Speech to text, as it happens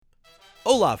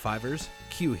Hola Fivers,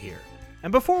 Q here.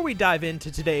 And before we dive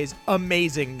into today's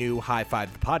amazing new High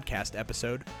Five the Podcast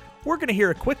episode, we're going to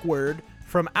hear a quick word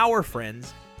from our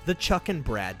friends, the Chuck and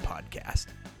Brad Podcast.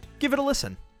 Give it a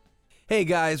listen. Hey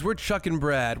guys, we're Chuck and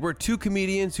Brad. We're two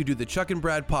comedians who do the Chuck and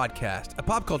Brad Podcast, a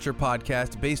pop culture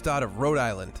podcast based out of Rhode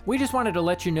Island. We just wanted to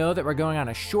let you know that we're going on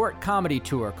a short comedy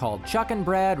tour called Chuck and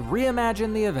Brad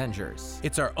Reimagine the Avengers.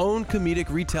 It's our own comedic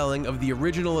retelling of the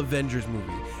original Avengers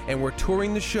movie, and we're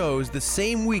touring the shows the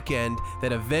same weekend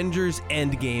that Avengers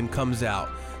Endgame comes out.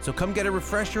 So come get a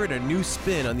refresher and a new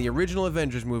spin on the original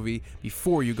Avengers movie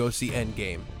before you go see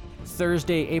Endgame.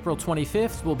 Thursday, April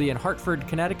 25th, we'll be in Hartford,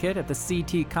 Connecticut at the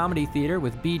CT Comedy Theater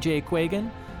with BJ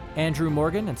Quagan, Andrew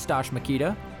Morgan, and Stosh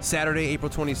Makita. Saturday, April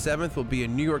 27th, we'll be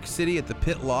in New York City at the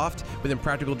Pit Loft with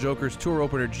Impractical Jokers tour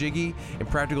opener Jiggy,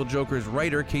 Impractical Jokers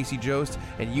writer Casey Jost,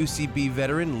 and UCB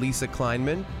veteran Lisa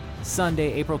Kleinman.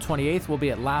 Sunday, April 28th, we'll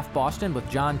be at Laugh Boston with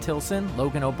John Tilson,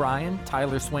 Logan O'Brien,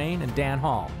 Tyler Swain, and Dan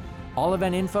Hall. All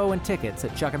event info and tickets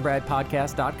at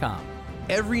chuckandbradpodcast.com.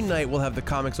 Every night we'll have the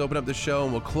comics open up the show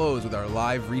and we'll close with our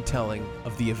live retelling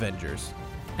of the Avengers.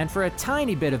 And for a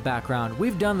tiny bit of background,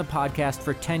 we've done the podcast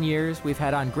for 10 years. We've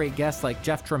had on great guests like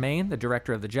Jeff Tremaine, the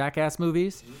director of the Jackass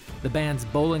movies, the bands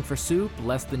Bowling for Soup,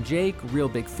 Less Than Jake, Real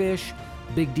Big Fish,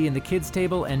 Big D and the Kids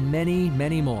Table, and many,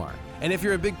 many more. And if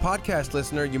you're a big podcast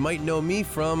listener, you might know me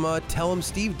from Tell 'em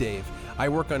Steve Dave. I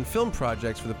work on film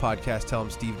projects for the podcast Tell 'em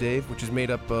Steve Dave, which is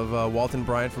made up of Walton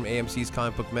Bryant from AMC's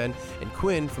Comic Book Men and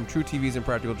Quinn from True TV's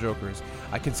Impractical Jokers.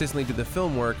 I consistently do the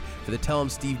film work for the Tell 'em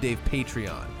Steve Dave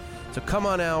Patreon. So come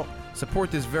on out,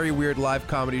 support this very weird live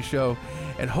comedy show,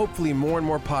 and hopefully more and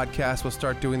more podcasts will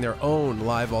start doing their own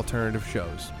live alternative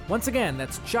shows. Once again,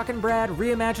 that's Chuck and Brad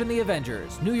Reimagine the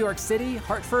Avengers, New York City,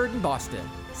 Hartford, and Boston.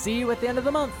 See you at the end of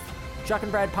the month.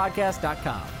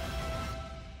 chuckandbradpodcast.com.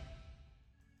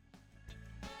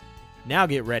 Now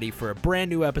get ready for a brand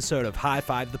new episode of High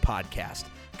Five the Podcast,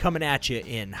 coming at you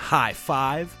in High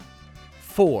 5,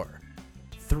 4,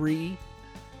 3,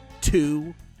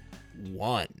 2,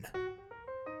 1.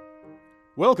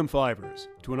 Welcome, Fivers,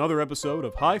 to another episode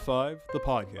of High Five the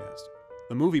Podcast,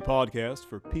 the movie podcast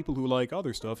for people who like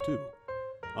other stuff too.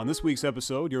 On this week's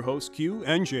episode, your hosts Q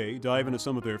and J dive into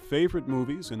some of their favorite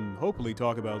movies and hopefully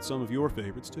talk about some of your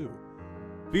favorites too.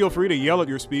 Feel free to yell at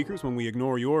your speakers when we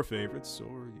ignore your favorites,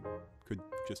 or you could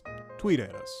just tweet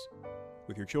at us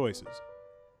with your choices,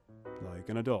 like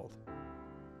an adult.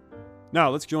 Now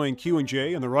let's join Q and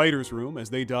J in the writer's room as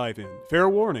they dive in. Fair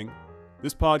warning,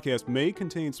 this podcast may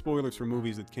contain spoilers for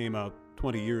movies that came out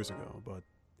 20 years ago, but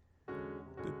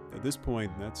at this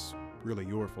point, that's really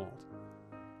your fault.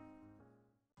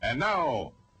 And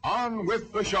now, on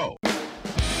with the show.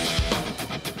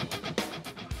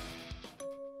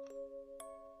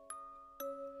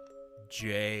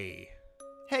 Jay,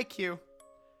 Hey, Q.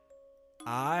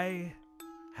 I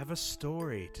have a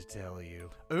story to tell you.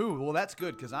 Ooh, well, that's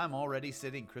good, because I'm already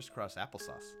sitting crisscross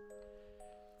applesauce.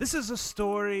 This is a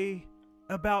story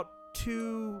about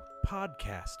two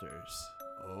podcasters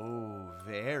Oh,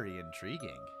 very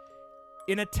intriguing.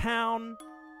 in a town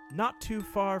not too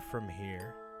far from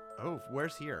here Oh,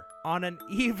 where's here? on an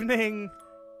evening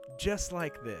just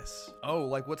like this. Oh,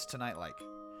 like what's tonight like?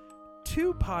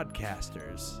 Two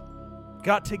podcasters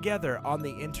got together on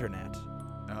the internet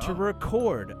to Oh.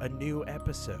 record a new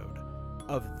episode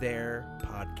of their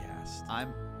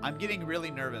podcast. I'm getting really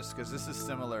nervous because this is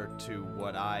similar to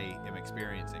what I am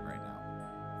experiencing right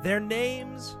now. Their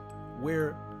names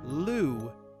were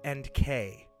Lou and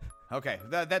Kay. Okay,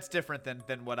 that's different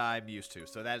than what I'm used to,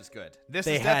 so that is good. This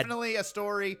They is had- definitely a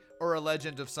story or a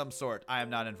legend of some sort. I am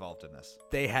not involved in this.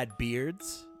 They had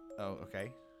beards Oh,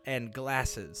 okay. and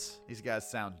glasses. These guys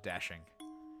sound dashing.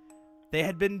 They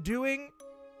had been doing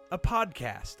a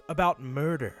podcast about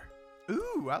murder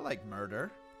Ooh, I like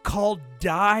murder. called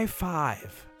Die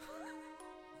 5.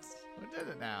 Who did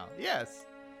it now? Yes.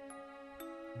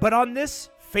 But on this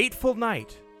fateful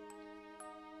night,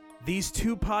 these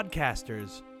two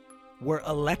podcasters were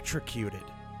electrocuted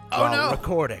Oh, while no.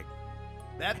 recording.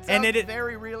 That sounds And it-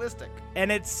 very realistic.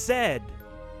 And it's said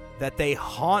that they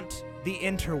haunt the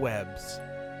interwebs,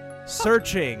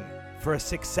 searching for a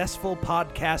successful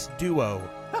podcast duo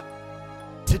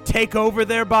to take over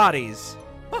their bodies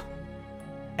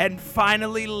and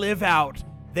finally live out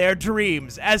their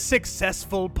dreams as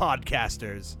successful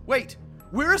podcasters. Wait,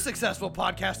 we're a successful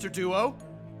podcaster duo?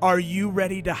 Are you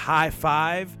ready to high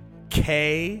five,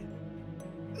 Kay?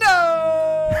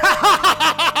 No!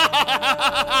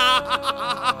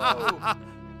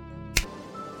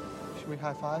 Should we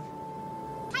high five?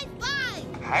 High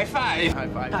five! High five. High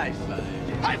five. High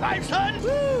five. High five, son.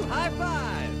 Woo! High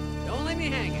five! Don't leave me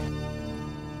hanging.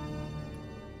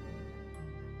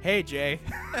 Hey, Jay.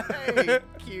 Hey,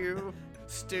 Q,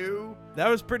 Stu. That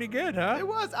was pretty good, huh? It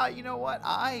was. You know what?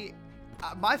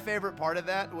 My favorite part of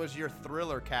that was your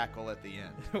thriller cackle at the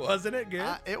end. Wasn't it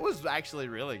good? It was actually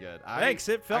really good. Thanks,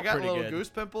 it felt I got pretty little good. goose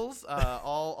pimples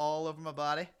all over my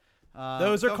body.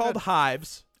 Those are felt called good.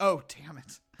 hives. Oh, damn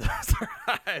it. Those are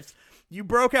hives. You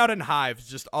broke out in hives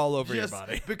just all over your Just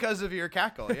body. because of your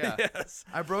cackle, yeah. Yes.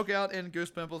 I broke out in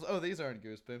goose pimples. Oh, these aren't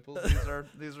goose pimples.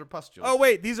 These are pustules. Oh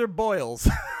wait, these are boils.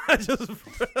 I just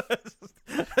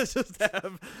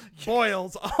have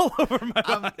boils all over my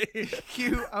body.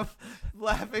 Q, I'm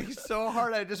laughing so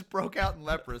hard I just broke out in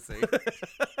leprosy.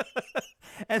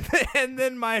 and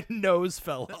then my nose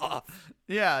fell off.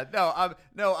 Yeah,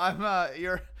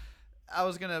 I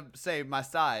was gonna say my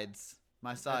sides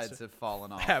have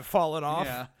fallen off. Have fallen off.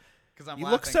 Yeah, because I'm You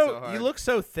laughing look so hard. you look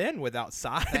so thin without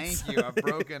sides. Thank you. I've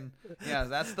broken. Yeah,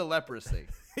 that's the leprosy.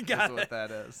 Got That's it. what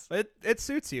that is. It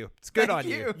suits you. It's good Thank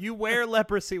on you. you. You wear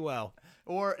leprosy well.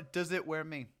 Or does it wear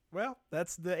me? Well,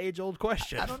 that's the age-old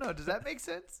question. I don't know. Does that make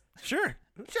sense? Sure.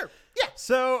 Sure. Yeah.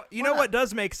 So, you Why know not? what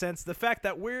does make sense? The fact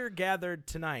that we're gathered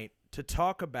tonight to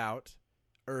talk about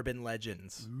urban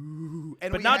legends. And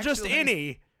But we not just actually-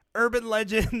 any urban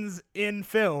legends in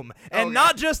film. And yeah.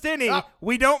 not just any. Ah.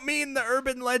 We don't mean the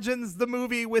Urban Legends, the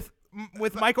movie with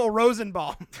Michael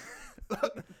Rosenbaum.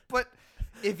 But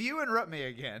if you interrupt me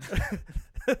again,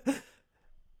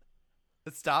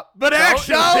 stop. But No,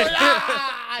 actually- no,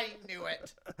 I knew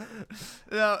it.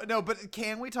 No, but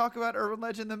can we talk about Urban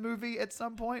Legend the movie at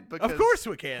some point? Because, Of course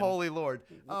we can. Holy Lord.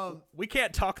 We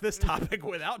can't talk this topic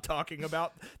without talking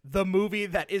about the movie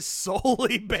that is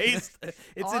solely based.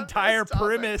 Its On entire this topic.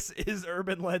 premise is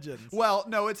urban legends. Well,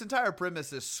 no, its entire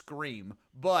premise is Scream,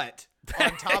 but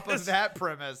on top of that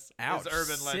premise Ouch, is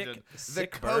Urban sick- Legend. The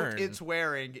sick coat burn. it's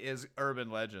wearing is Urban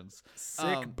Legends.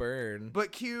 Sick burn.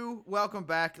 But Q, welcome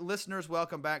back. Listeners,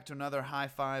 welcome back to another High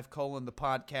Five, the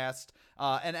podcast.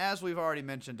 And as we've already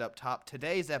mentioned up top,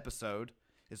 today's episode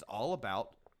is all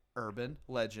about urban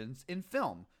legends in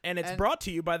film. And it's brought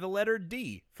to you by the letter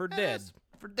D for dead. Yes,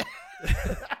 for dead.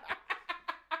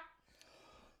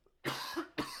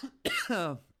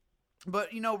 But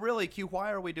really, Q,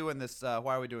 why are we doing this?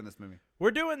 Why are we doing this movie? We're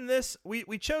doing this. We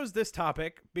chose this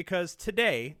topic because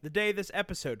today, the day this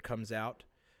episode comes out,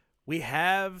 we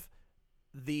have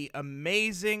the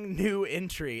amazing new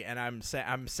entry, and I'm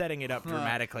setting it up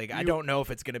dramatically. I don't know if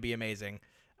it's going to be amazing.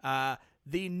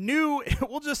 The new,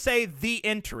 we'll just say the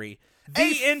entry,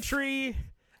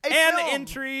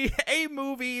 a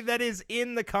movie that is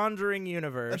in the Conjuring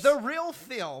universe. The real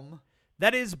film.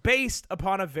 That is based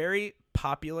upon a very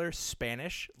popular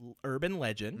Spanish urban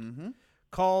legend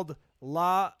called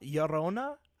La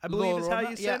Llorona, I believe is how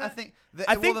you say it. I think.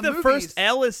 I think well, the movies, first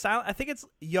L is silent. I think it's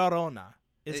Llorona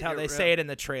is how they It- say it in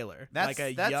the trailer. That's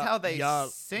like how they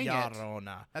sing it.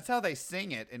 Llorona. That's how they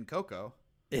sing it in Coco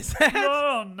Is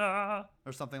that?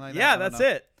 or something like that. Yeah, I don't that's know.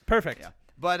 it. Perfect. Yeah.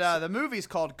 But the movie's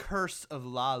called Curse of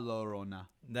La Llorona.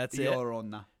 That's it.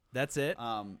 Llorona. That's it.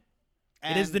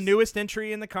 And It is the newest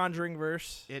entry in the Conjuring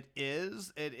verse, It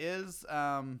is. and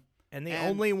the and-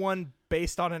 only one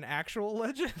based on an actual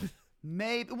legend.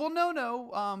 Maybe. Well,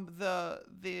 no.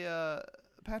 The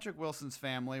Patrick Wilson's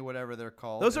family, whatever they're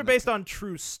called. Those are in the- based on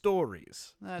true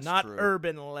stories, That's not true.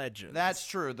 urban legends. That's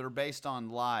true. They're based on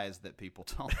lies that people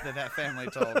told, that family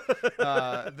told.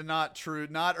 The not true,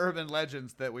 not urban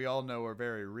legends that we all know are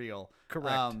very real.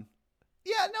 Correct.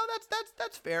 Yeah, no,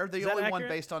 that's fair. The Is that only one accurate?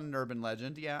 based on an urban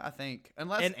legend. Yeah, I think,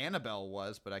 unless And- Annabelle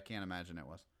was, but I can't imagine it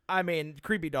was. I mean,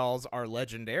 creepy dolls are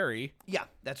legendary, Yeah,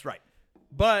 that's right.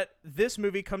 but this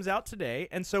movie comes out today,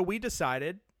 and so we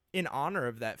decided, in honor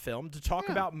of that film, to talk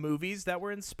Yeah. about movies that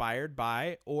were inspired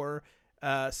by or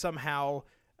somehow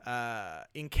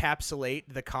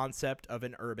encapsulate the concept of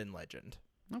an urban legend.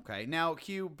 Okay, now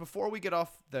Q, before we get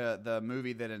off the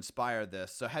movie that inspired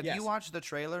this, so have Yes. you watched the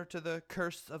trailer to the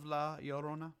Curse of La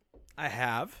Llorona? I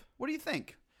have. What do you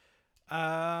think?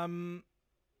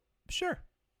 Sure.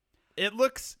 It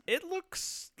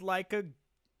looks like a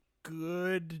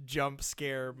good jump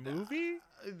scare movie.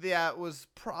 Yeah, it was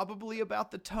probably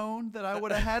about the tone that I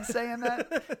would have had saying that.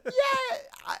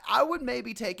 Yeah, I would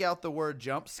maybe take out the word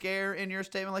jump scare in your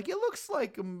statement. Like, it looks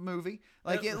like a movie.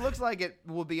 Like, it looks like it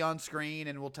will be on screen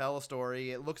and will tell a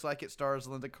story. It looks like it stars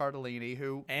Linda Cardellini,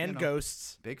 who And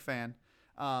ghosts. big fan.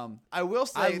 I will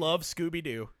say, I love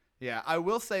Scooby-Doo. yeah, I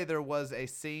will say there was a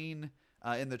scene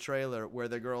in the trailer where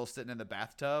the girl's sitting in the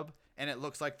bathtub and it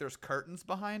looks like there's curtains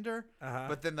behind her,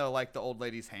 but then the old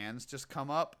lady's hands just come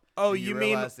up. Oh, and you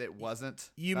mean- realize it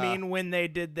wasn't? You mean when they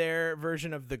did their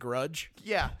version of The Grudge?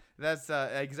 Yeah, that's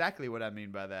exactly what I mean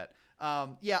by that.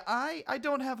 Yeah, I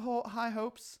don't have high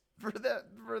hopes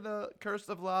for the Curse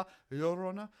of La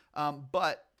Llorona.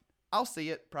 But I'll see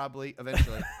it probably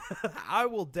eventually. I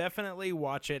will definitely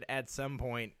watch it at some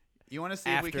point You want to see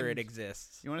if we after can, it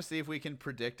exists. You want to see if we can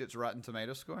predict its Rotten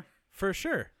Tomato score? For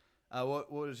sure.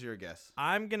 What is your guess?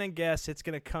 I'm going to guess it's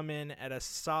going to come in at a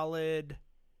solid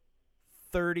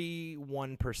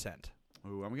 31%.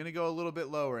 Ooh, I'm gonna go a little bit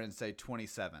lower and say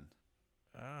 27.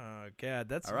 Oh God,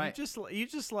 that's All right. You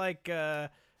just like the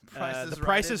Price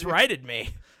Price is is Righted righted me.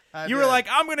 I You were did. like,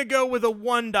 I'm gonna go with a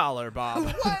 $1, Bob.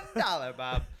 $1,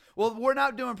 Bob. Well, we're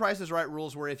not doing Price is Right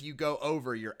rules where if you go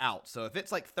over, you're out. So if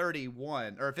it's like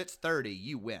 31 or if it's 30,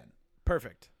 you win.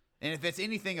 Perfect. And if it's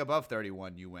anything above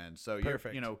 31, you win. So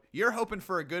Perfect. you're hoping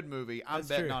for a good movie. I'm That's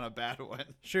betting true. on a bad one.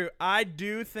 True. I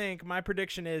do think my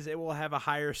prediction is it will have a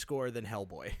higher score than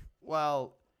Hellboy.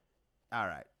 Well, all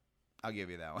right. I'll give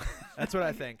you that one. That's what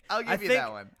I think. I'll give I you think,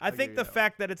 that one. I I'll think give the you that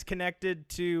fact that it's connected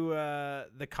to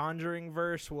the Conjuring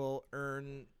verse will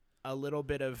earn a little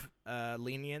bit of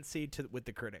leniency with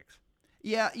the critics.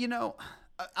 Yeah,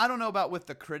 I don't know about with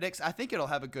the critics. I think it'll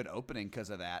have a good opening because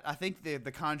of that. I think the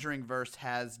Conjuring verse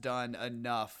has done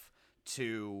enough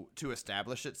to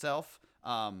establish itself.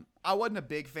 I wasn't a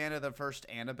big fan of the first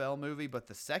Annabelle movie, but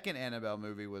the second Annabelle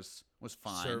movie was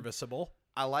fine. Serviceable.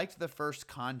 I liked the first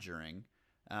Conjuring.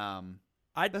 I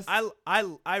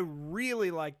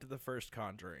really liked the first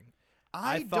Conjuring.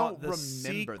 I thought don't the remember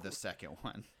sequel- the second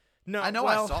one. No, I know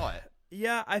well, I saw it.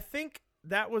 Yeah, I think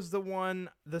that was the one.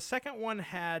 The second one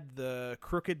had the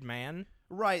crooked man.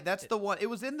 Right, that's the one. It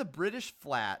was in the British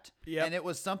flat, Yep. and it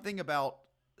was something about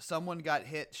someone got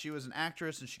hit. She was an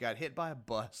actress, and she got hit by a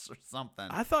bus or something.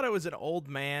 I thought it was an old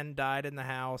man died in the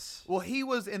house. Well, he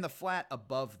was in the flat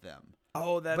above them.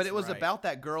 Oh, that's But it was right. about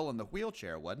that girl in the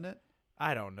wheelchair, wasn't it?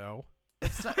 I don't know.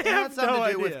 It I had have something no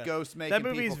to do idea. with ghosts making That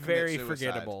movie's people commit very suicide.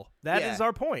 forgettable. That is Yeah.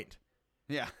 our point.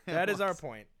 Yeah. That it is our was.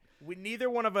 point. Neither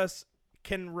one of us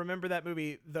can remember that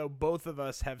movie, though both of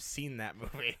us have seen that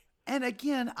movie. And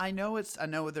again, I know it's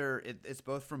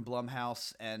both from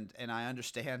Blumhouse, and I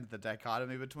understand the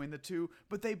dichotomy between the two,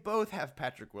 but they both have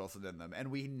Patrick Wilson in them, and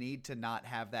we need to not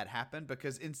have that happen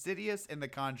because Insidious and The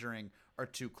Conjuring are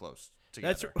too close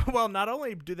together. Well, not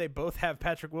only do they both have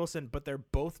Patrick Wilson, but they're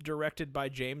both directed by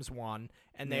James Wan,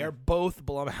 and they Yeah. are both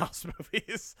Blumhouse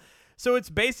movies. So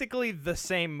it's basically the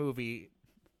same movie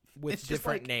with It's just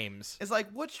different like- names. It's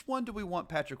like, which one do we want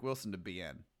Patrick Wilson to be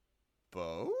in?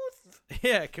 Both?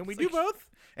 Yeah, can we do both?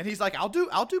 And he's like, I'll do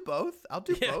both. I'll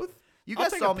do Yeah. both. You I'll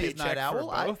guys take saw a me as Night paycheck for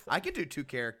Owl. I both. can do two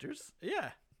characters.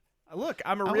 Yeah. Look,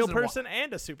 I'm a I real was in Wa- person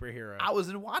and a superhero. I was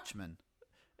in Watchmen.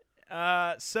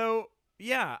 So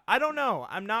yeah, I don't know.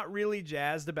 I'm not really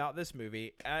jazzed about this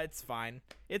movie. It's fine.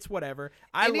 It's whatever.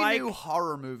 Any new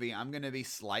horror movie I'm going to be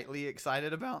slightly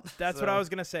excited about. That's what So- I was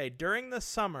gonna say. During the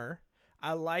summer,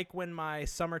 I like when my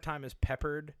summertime is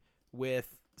peppered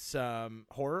with some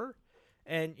horror,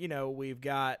 and we've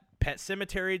got Pet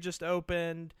Sematary just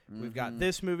opened. We've got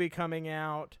this movie coming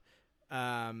out.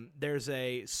 There's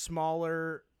a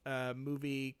smaller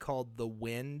movie called The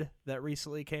Wind that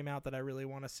recently came out that I really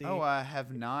want to see. Oh, I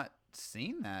have not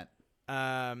seen that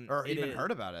or it even is-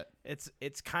 heard about it.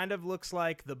 It's kind of looks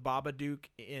like the Babadook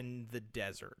in the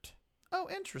desert, Oh,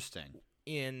 interesting.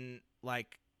 in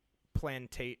like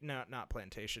not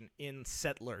plantation, in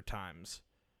settler times.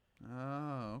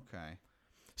 Oh, okay.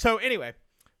 So anyway,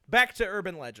 back to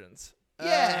urban legends.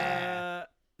 Yeah.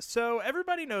 So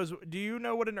everybody knows. Do you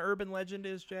know what an urban legend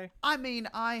is, Jay? I mean,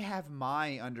 I have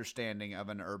my understanding of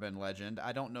an urban legend.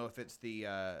 I don't know if it's the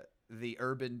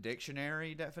Urban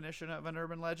Dictionary definition of an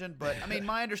urban legend, but I mean,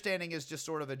 my understanding is just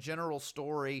sort of a general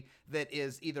story that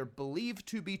is either believed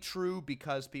to be true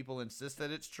because people insist that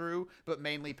it's true, but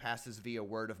mainly passes via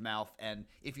word of mouth. And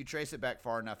if you trace it back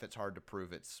far enough, it's hard to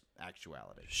prove its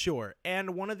actuality. Sure.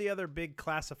 And one of the other big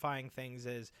classifying things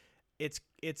is it's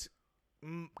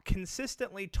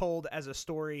consistently told as a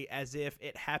story as if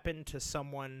it happened to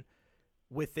someone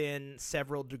within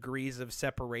several degrees of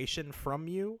separation from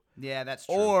you, Yeah, that's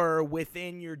true. or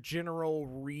within your general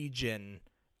region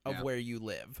of Yeah. where you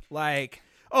live. Like,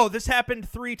 oh, this happened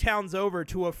 3 towns over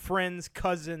to a friend's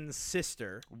cousin's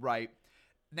sister. Right.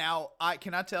 Now,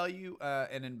 can I tell you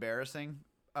an embarrassing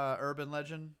urban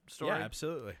legend story? Yeah,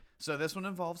 absolutely. So this one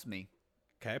involves me.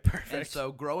 Okay, perfect. And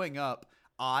so growing up,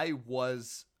 I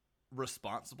was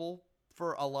responsible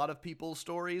for a lot of people's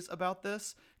stories about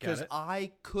this because it.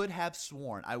 I would have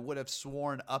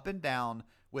sworn up and down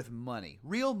with money,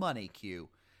 real money, Q,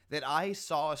 that I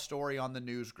saw a story on the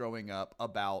news growing up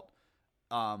about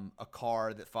a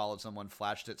car that followed someone,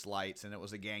 flashed its lights, and it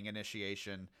was a gang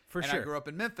initiation. For and sure. I grew up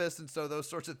in Memphis, and so those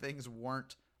sorts of things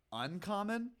weren't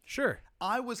uncommon. Sure.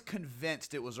 I was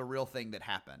convinced it was a real thing that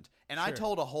happened. And I Sure.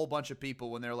 told a whole bunch of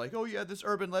people when they're like, oh, yeah, this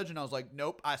urban legend. I was like,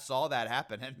 nope, I saw that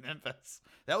happen in Memphis.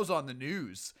 That was on the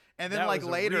news. And then That like was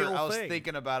a later real I was thing.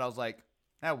 thinking about it. I was like,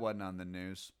 that wasn't on the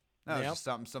news. That was Yep. just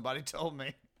something somebody told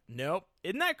me. Nope.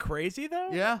 Isn't that crazy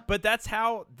though? Yeah. But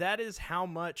that is how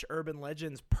much urban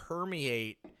legends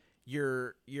permeate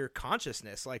your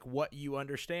consciousness, like what you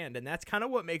understand. And that's kind of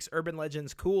what makes urban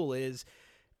legends cool is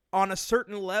on a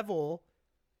certain level,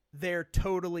 they're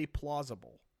totally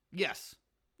plausible. Yes.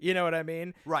 You know what I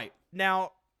mean? Right.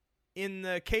 Now, in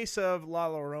the case of La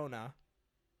Llorona,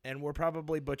 and we're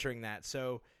probably butchering that,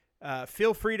 so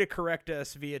feel free to correct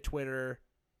us via Twitter.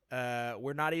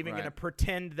 We're not even Right. going to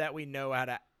pretend that we know how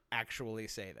to actually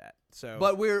say that. So,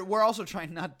 But we're also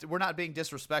trying we're not being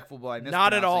disrespectful by mispronouncing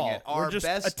Not at all. it. We're Our just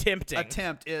best attempting.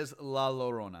 attempt is La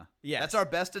Llorona. Yes. That's our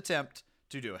best attempt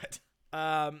to do it.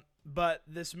 but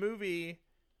this movie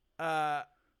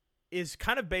is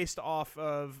kind of based off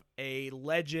of a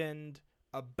legend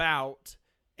about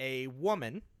a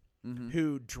woman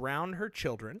who drowned her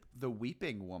children. The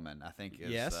Weeping Woman, I think,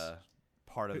 is Yes.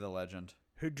 part of the legend.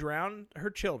 Who drowned her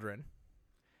children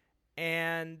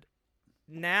and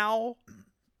now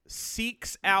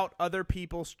seeks out other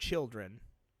people's children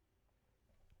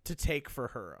to take for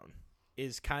her own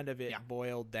is kind of it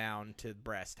boiled down to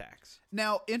brass tacks.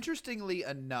 Now, interestingly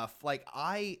enough, like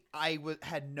I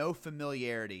had no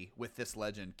familiarity with this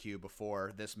legend Q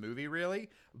before this movie, really,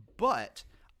 but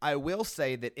I will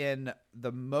say that in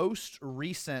the most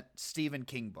recent Stephen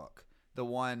King book, The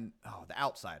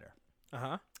Outsider,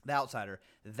 The Outsider,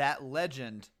 that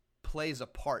legend plays a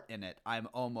part in it, I'm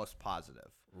almost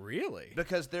positive. Really?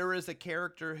 Because there is a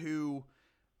character who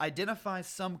identifies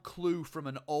some clue from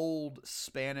an old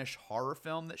Spanish horror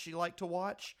film that she liked to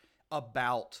watch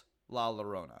about La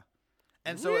Llorona.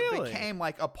 And so it Really? became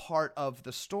like a part of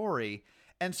the story.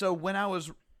 And so when I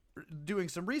was doing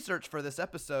some research for this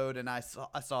episode and I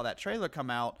saw that trailer come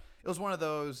out, it was one of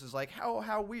those, is like,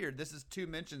 how weird. This is 2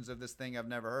 mentions of this thing I've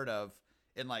never heard of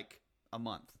in like a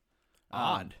month.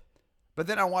 Odd. But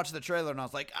then I watched the trailer and I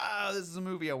was like, this is a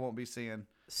movie I won't be seeing.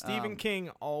 Stephen King,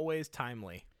 always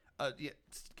timely. Yeah,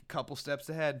 a couple steps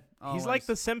ahead. He's like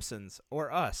The Simpsons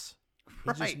or us. He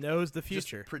just Right. knows the Just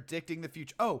future. predicting the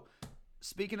future. Oh,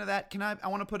 speaking of that, I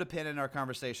want to put a pin in our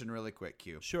conversation really quick,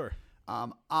 Q. Sure.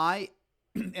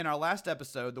 In our last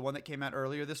episode, the one that came out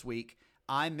earlier this week,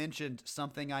 I mentioned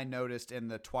something I noticed in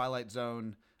the Twilight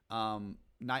Zone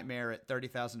Nightmare at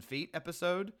 30,000 Feet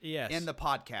episode. Yes. In the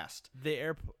podcast. The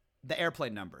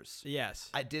airplane numbers. Yes.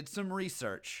 I did some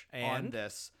research on And?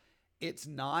 this. It's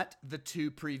not the 2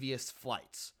 previous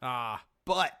flights, Ah.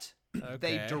 but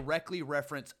they Okay. directly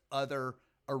reference other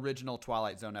original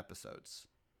Twilight Zone episodes.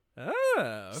 Oh,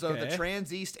 okay. So the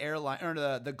TransEast airline, or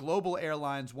the Global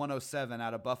Airlines 107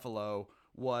 out of Buffalo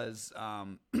was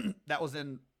that was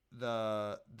in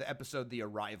the episode The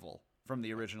Arrival from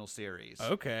the original series.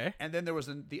 Okay. And then there was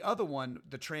the other one,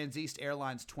 the TransEast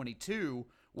Airlines 22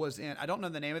 was in, I don't know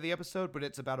the name of the episode, but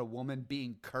it's about a woman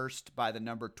being cursed by the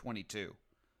number 22.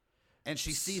 And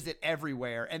she sees it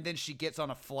everywhere, and then she gets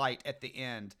on a flight at the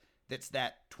end that's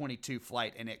that 22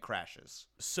 flight, and it crashes.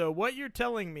 So what you're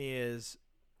telling me is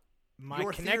my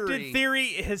Your connected theory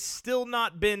has still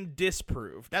not been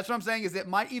disproved. That's what I'm saying, is it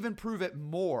might even prove it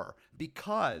more,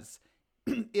 because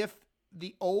if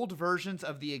the old versions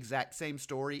of the exact same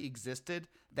story existed,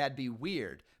 that'd be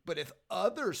weird. But if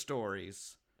other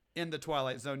stories in the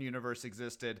Twilight Zone universe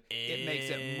existed, it makes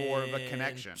it more of a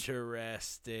connection.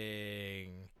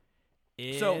 Interesting.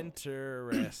 So,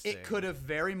 Interesting. It could have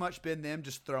very much been them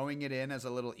just throwing it in as a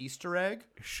little Easter egg.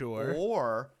 Sure.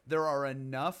 Or there are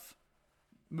enough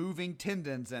moving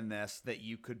tendons in this that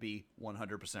you could be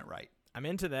 100% right. I'm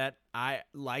into that. I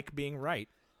like being right.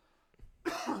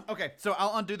 Okay, so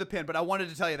I'll undo the pin, but I wanted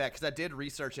to tell you that because I did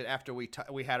research it after we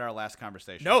had our last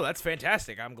conversation. No, that's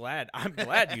fantastic. I'm glad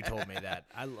you told me that.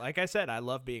 Like I said, I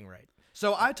love being right.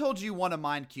 So I told you one of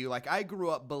mine, Q. Like, I grew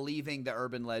up believing the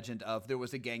urban legend of there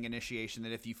was a gang initiation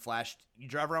that if you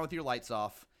drive around with your lights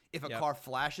off, if a car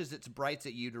flashes its brights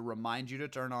at you to remind you to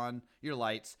turn on your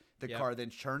lights, the car then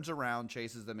turns around,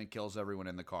 chases them, and kills everyone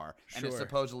in the car. And it's Sure.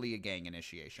 supposedly a gang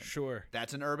initiation. Sure.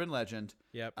 That's an urban legend.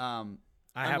 Yep.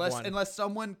 I have one. Unless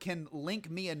someone can link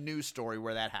me a news story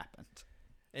where that happened.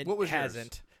 It What was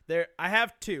hasn't. There, I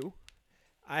have 2.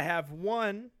 I have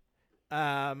one.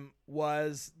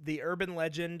 Was the urban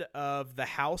legend of the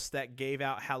house that gave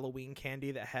out Halloween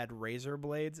candy that had razor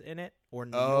blades in it or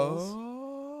needles?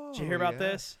 Oh, Did you hear about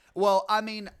this? Well, I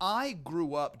mean, I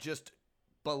grew up just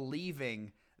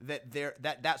believing that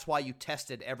that's why you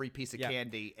tested every piece of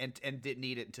candy and didn't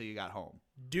eat it until you got home.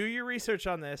 Do your research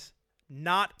on this.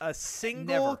 Not a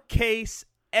single Never. case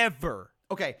ever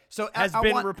Okay, so has I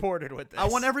been want, reported with this. I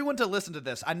want everyone to listen to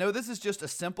this. I know this is just a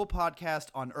simple podcast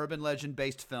on urban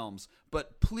legend-based films,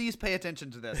 but please pay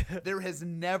attention to this. There has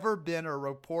never been a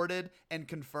reported and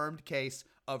confirmed case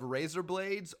of razor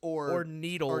blades or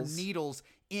needles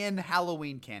in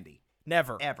Halloween candy.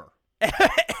 Never. Ever.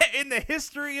 In the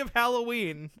history of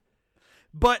Halloween.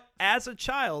 But as a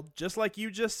child, just like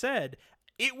you just said,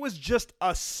 it was just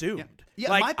assumed. Yeah,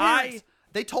 like my parents,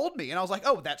 they told me, and I was like,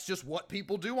 oh, that's just what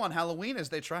people do on Halloween is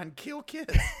they try and kill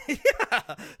kids.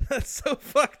 Yeah, that's so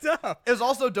fucked up. It was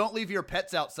also don't leave your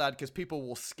pets outside because people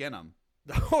will skin them.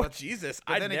 Oh, Jesus.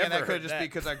 But I then never again, that could heard just be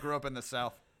because I grew up in the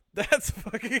South. That's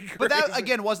fucking crazy. But that,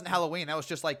 again, wasn't Halloween. That was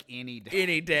just like any day.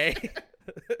 Any day.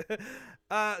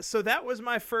 So that was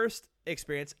my first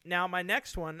experience. Now, my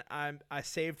next one I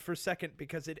saved for second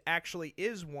because it actually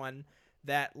is one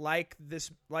that, like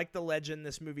the legend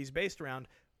this movie's based around,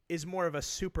 is more of a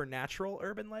supernatural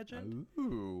urban legend.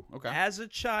 Ooh, okay. As a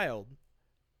child,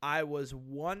 I was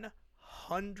 100%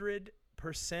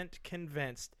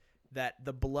 convinced that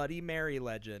the Bloody Mary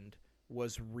legend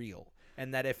was real.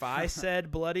 And that if I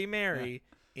said Bloody Mary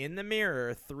in the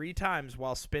mirror 3 times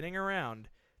while spinning around,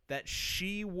 that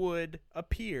she would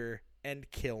appear and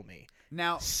kill me.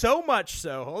 Now, So much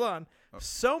so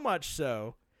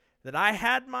that I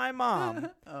had my mom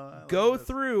go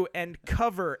through and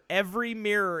cover every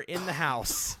mirror in the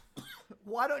house.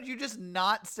 why don't you just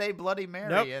not say Bloody Mary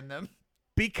Nope. in them?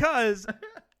 Because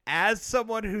as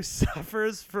someone who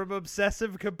suffers from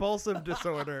obsessive compulsive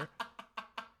disorder,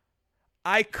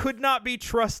 I could not be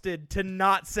trusted to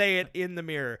not say it in the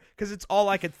mirror because it's all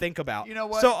I could think about. You know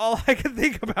what? So all I could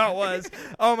think about was,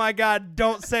 oh my God,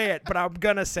 don't say it, but I'm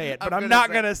going to say it. But I'm gonna not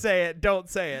say going to say it. Don't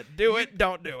say it. Do it.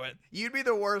 Don't do it. You'd be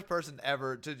the worst person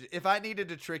ever to. If I needed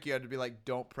to trick you, I'd be like,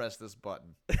 "Don't press this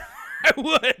button." I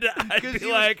would. I'd Because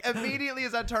be like, immediately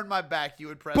as I turned my back, you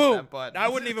would press boom. that button. I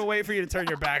wouldn't even wait for you to turn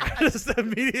your back. I just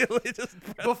immediately just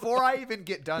press. Before I even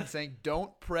get done saying,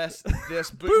 "Don't press this,"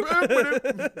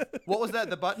 what was that?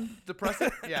 The button to press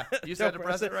it? Yeah, you said to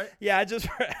press it, right? Yeah, I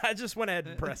just went ahead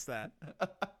and pressed that.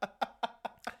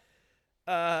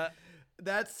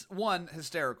 That's one,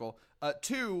 hysterical.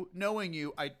 2, knowing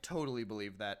you, I totally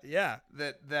believe that. Yeah.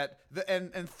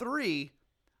 And 3,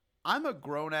 I'm a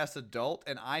grown ass adult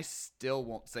and I still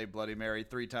won't say Bloody Mary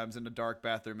 3 times in a dark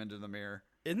bathroom into the mirror.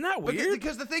 Isn't that weird?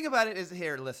 Because the thing about it is,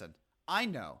 here, listen, I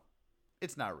know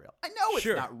it's not real. I know it's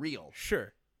Sure. not real,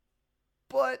 Sure.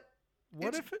 but What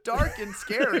it's if it- dark and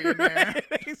scary in there?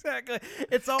 Exactly.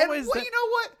 It's And always well, that, you know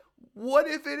what? What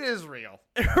if it is real?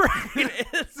 right.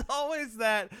 It's always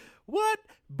that. What?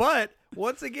 But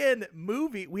once again,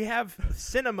 we have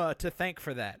cinema to thank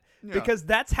for that. Yeah. Because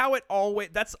that's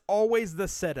always the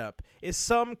setup. Is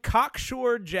some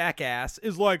cocksure jackass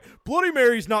is like, Bloody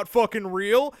Mary's not fucking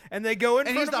real, and they go in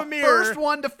And front he's of the a mirror. first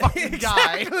one to fucking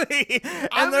die. Exactly.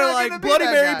 I'm And they're not like, gonna be Bloody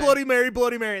that Mary, guy. Bloody Mary,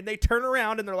 Bloody Mary. And they turn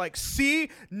around and they're like, see?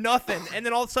 Nothing. And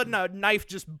then all of a sudden a knife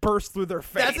just bursts through their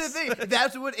face. That's the thing.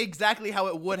 That's exactly how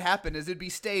it would happen. Is it'd be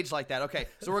staged like that. Okay,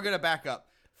 so we're gonna back up.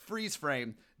 Freeze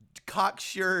frame.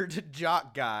 Cocksured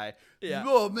jock guy. Yeah.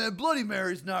 Oh man, Bloody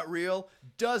Mary's not real.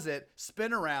 Does it?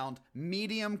 Spin around.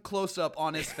 Medium close up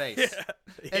on his face.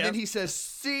 And then he says,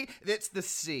 "See, it's the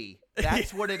C."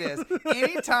 That's what it is.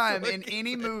 Anytime in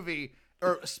any movie,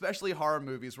 or especially horror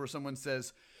movies, where someone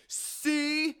says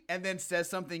 "See" and then says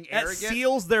something That arrogant.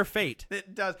 seals their fate.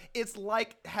 It does. It's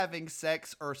like having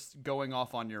sex or going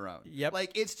off on your own. Yep.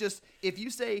 Like, it's just, if you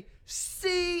say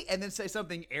 "see" and then say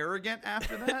something arrogant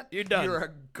after that, You're done. You're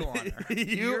a goner.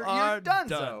 You're you're done. done.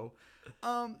 So,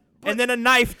 And then a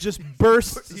knife just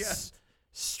bursts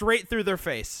straight through their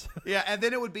face. yeah, and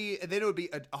then it would be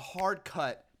a hard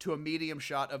cut to a medium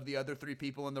shot of the other 3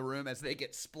 people in the room as they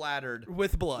get splattered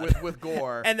With blood. with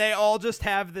gore. And they all just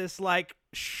have this, like,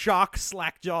 shock,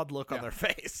 slack-jawed look on their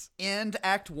face. End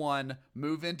Act 1,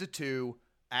 move into 2,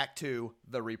 Act 2,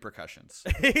 the repercussions.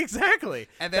 Exactly.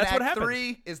 And then That's what Act happens.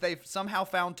 3 is they've somehow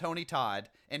found Tony Todd,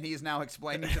 and he's now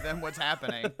explaining to them what's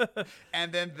happening.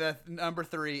 And then the number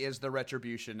 3 is the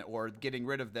retribution, or getting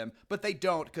rid of them. But they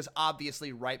don't, because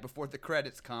obviously right before the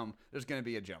credits come, there's going to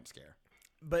be a jump scare.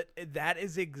 But that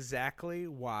is exactly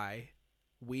why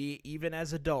we, even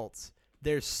as adults,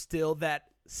 there's still that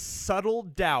subtle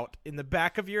doubt in the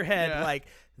back of your head, Yeah. like,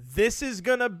 this is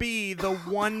going to be the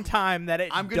one time that it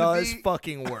I'm gonna does be-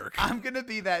 fucking work. I'm going to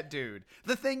be that dude.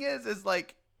 The thing is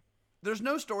like, there's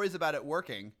no stories about it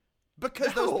working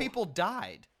because No. those people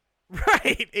died.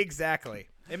 Right, exactly.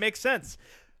 It makes sense.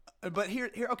 But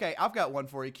here, okay, I've got one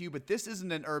for you, Q, but this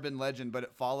isn't an urban legend, but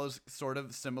it follows sort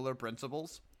of similar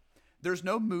principles. There's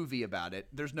no movie about it.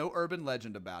 There's no urban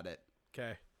legend about it.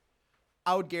 Okay.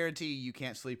 I would guarantee you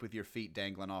can't sleep with your feet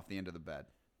dangling off the end of the bed.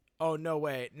 Oh, no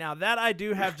way. Now that I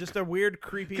do have just a weird,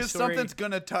 creepy Because story. something's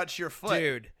going to touch your foot.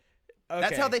 Dude. Okay.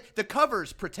 That's how the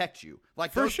covers protect you.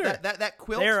 Like For those, sure. that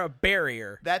quilt, They're a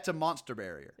barrier. that's a monster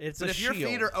barrier. It's but a if your feet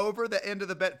shield. are over the end of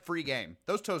the bed, free game.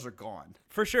 Those toes are gone.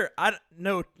 For sure.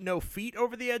 No feet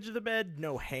over the edge of the bed.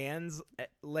 No hands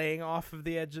laying off of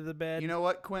the edge of the bed. You know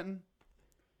what, Quentin?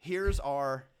 Here's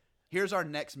our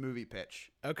next movie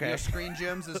pitch. Okay. You know, Screen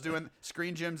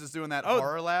Gems is doing that oh,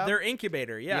 horror lab. their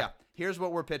incubator. Yeah. Here's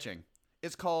what we're pitching.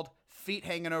 It's called Feet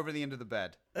Hanging Over the End of the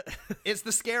Bed. It's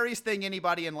the scariest thing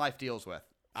anybody in life deals with.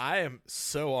 I am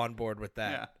so on board with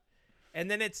that. Yeah. And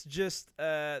then it's just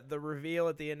the reveal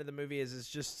at the end of the movie is it's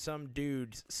just some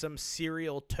dude, some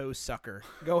serial toe sucker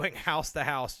going house to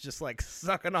house, just like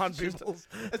sucking on people's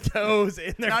toes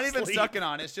in their Not even sleep. sucking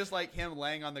on. It's just like him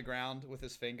laying on the ground with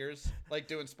his fingers, like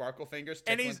doing sparkle fingers,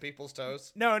 And tickling he's- people's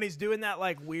toes. No, and he's doing that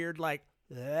like weird like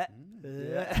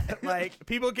like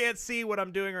people can't see what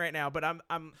I'm doing right now, but I'm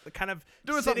kind of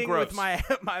Doing something sitting with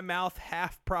gross. my mouth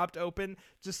half propped open,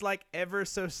 just like ever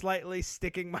so slightly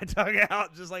sticking my tongue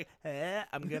out, just like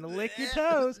I'm gonna lick your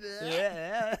toes.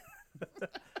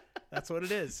 That's what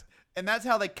it is. And that's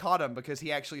how they caught him, because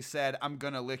he actually said, "I'm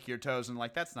gonna lick your toes," and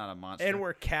like, that's not a monster. And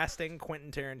we're casting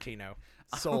Quentin Tarantino.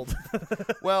 Sold.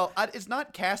 Well, it's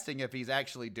not casting if he's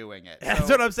actually doing it. That's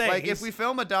So, what I'm saying. Like, He's- if we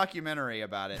film a documentary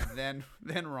about it, then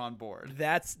we're on board.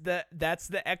 That's the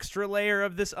extra layer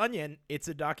of this onion. It's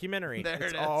a documentary. There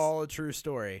It's it is. all a true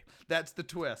story. That's the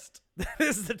twist. That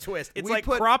is the twist. It's We like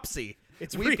put- Cropsy.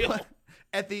 It's We real. put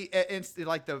at the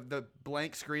like the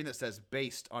blank screen that says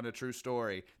 "based on a true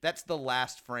story." That's the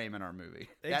last frame in our movie.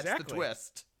 That's the Exactly.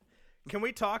 twist. Can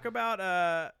we talk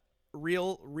about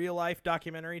real life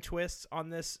documentary twists on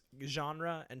this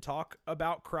genre and talk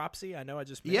about Cropsy? I know I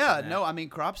just mentioned Yeah, that. no, I mean,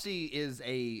 Cropsy is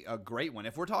a great one.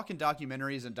 If we're talking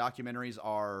documentaries and documentaries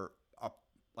are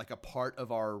like a part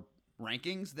of our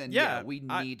rankings, then Yeah, we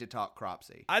need to talk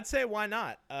Cropsy. I'd say why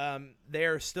not?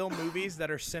 There are still movies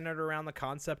that are centered around the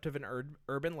concept of an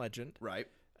urban legend. Right.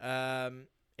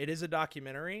 It is a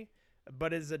documentary,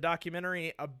 but it's a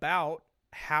documentary about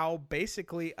how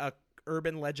basically a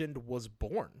urban legend was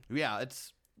born Yeah,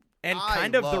 it's and I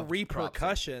kind of the loved Cropsy.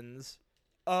 repercussions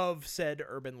of said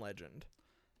urban legend.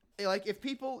 like if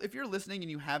you're listening and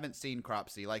you haven't seen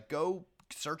Cropsy, like go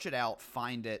search it out,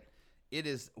 find it. It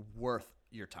is worth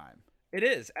your time. It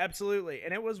is, absolutely.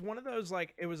 And it was one of those,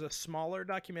 like, it was a smaller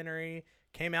documentary,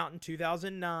 came out in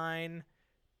 2009,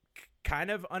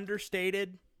 kind of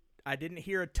understated. I didn't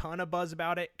hear a ton of buzz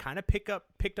about it. Kind of picked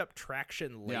up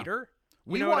traction later.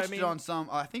 You We know what watched I mean? it on some.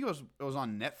 I think it was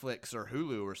on Netflix or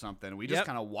Hulu or something. We just Yep.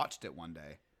 kind of watched it one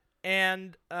day.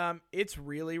 And it's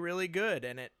really, really good.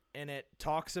 And it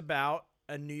talks about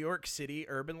a New York City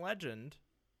urban legend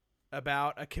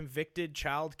about a convicted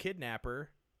child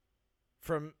kidnapper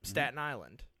from Staten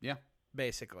Island, Yeah.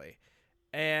 basically,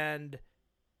 and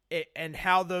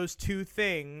how those two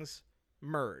things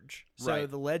merge. So Right.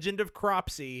 the legend of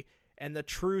Cropsy and the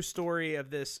true story of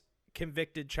this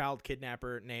convicted child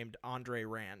kidnapper named Andre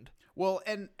Rand. Well,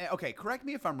 and okay, correct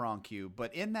me if I'm wrong, Q,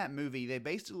 but in that movie, they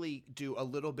basically do a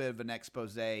little bit of an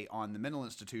expose on the mental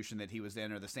institution that he was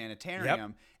in, or the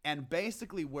sanitarium, and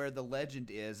basically where the legend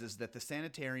is that the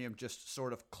sanitarium just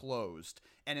sort of closed,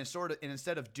 and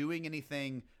instead of doing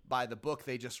anything by the book,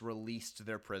 they just released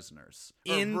their prisoners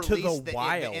Or Into the released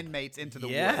wild. the inmates into the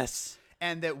Yes. woods,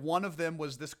 and that one of them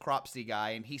was this Cropsy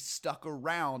guy, and he stuck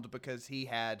around because he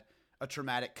had a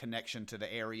traumatic connection to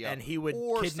the area, And he would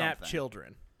or kidnap something.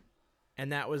 children.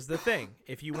 And that was the thing.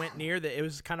 If you went near it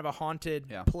was kind of a haunted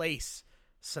Yeah. place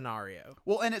scenario.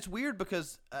 Well, and it's weird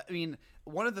because, I mean,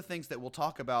 one of the things that we'll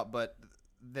talk about, but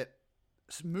that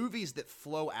movies that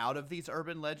flow out of these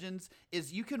urban legends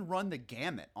is you can run the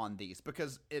gamut on these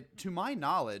because, to my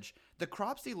knowledge, the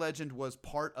Cropsy legend was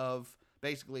part of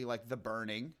basically like The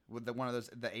Burning with one of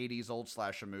the 80s old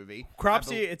slasher movie.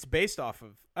 Cropsy, it's based off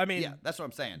of. I mean, Yeah, that's what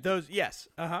I'm saying. those. Yes.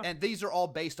 And these are all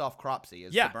based off Cropsy.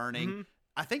 Is Yeah, The Burning.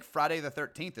 I think Friday the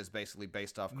 13th is basically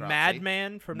based off Cropsy.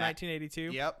 Madman from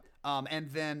 1982. Yep. And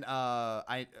then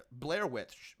Blair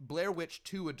Witch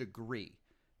to a degree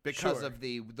because Sure. of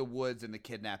the woods and the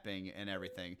kidnapping and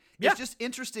everything. Yeah. It's just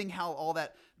interesting how all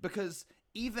that, because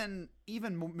even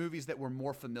movies that we're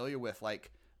more familiar with,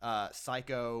 like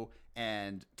Psycho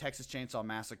and Texas Chainsaw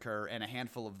Massacre and a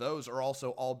handful of those, are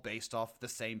also all based off the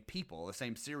same people, the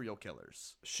same serial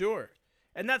killers. Sure.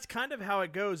 And that's kind of how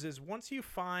it goes is once you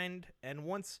find and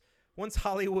once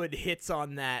Hollywood hits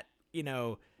on that,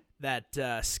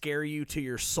 that scare you to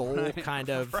your soul kind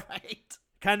of Right.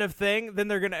 kind of thing, then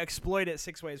they're going to exploit it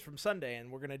 6 Ways from Sunday,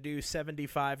 and we're going to do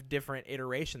 75 different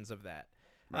iterations of that.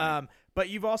 Right. But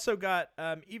you've also got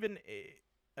even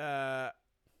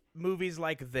movies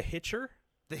like The Hitcher.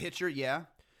 The Hitcher, yeah.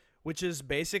 Which is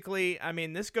basically, I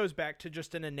mean, this goes back to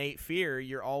just an innate fear.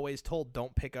 You're always told,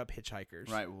 don't pick up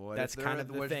hitchhikers. Right. That's kind of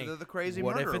the what thing. If they're the crazy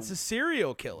what murderer? if it's a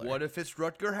serial killer? What if it's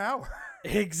Rutger Hauer?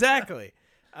 Exactly.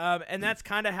 And that's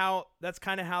kind of how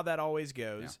that always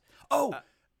goes. Yeah. Oh,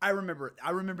 I remember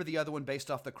the other one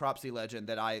based off the Cropsey legend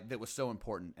that was so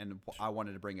important, and I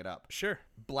wanted to bring it up. Sure.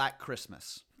 Black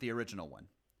Christmas, the original one.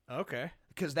 Okay.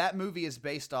 Because that movie is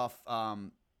based off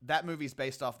the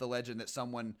legend that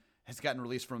someone has gotten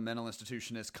released from a mental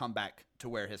institution, has come back to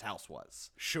where his house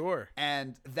was. Sure.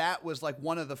 And that was like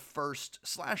one of the first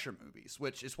slasher movies,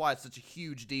 which is why it's such a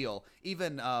huge deal.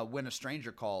 Even When a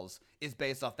Stranger Calls is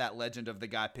based off that legend of the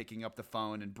guy picking up the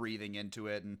phone and breathing into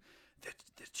it. And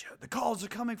the calls are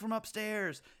coming from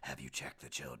upstairs. Have you checked the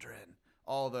children?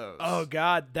 All those. Oh,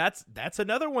 God. That's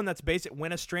another one that's basic.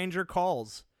 When a Stranger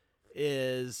Calls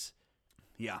is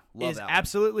love that one.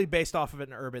 absolutely based off of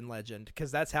an urban legend,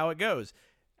 because that's how it goes.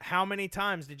 How many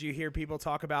times did you hear people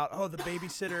talk about, oh, the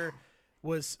babysitter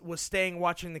was staying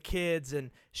watching the kids, and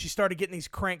she started getting these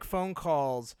crank phone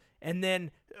calls, and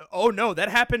then, oh, no, that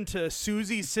happened to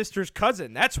Susie's sister's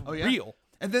cousin. That's real.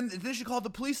 And then she called the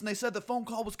police, and they said the phone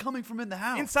call was coming from in the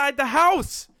house. Inside the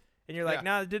house. And you're like, Yeah.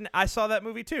 no, it didn't. I saw that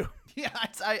movie, too. Yeah,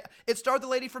 it starred the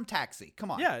lady from Taxi. Come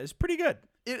on. Yeah, it's pretty good.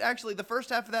 It actually, the first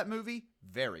half of that movie,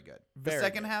 very good. The Very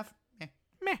second good. half,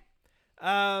 Meh.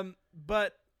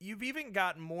 But you've even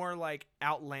got more like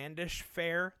outlandish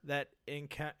fare that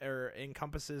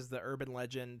encompasses the urban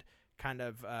legend kind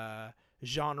of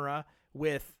genre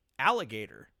with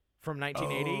Alligator from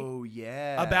 1980. Oh,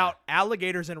 yeah. About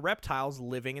alligators and reptiles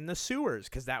living in the sewers,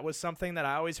 because that was something that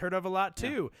I always heard of a lot too.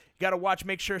 You got to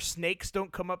make sure snakes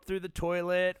don't come up through the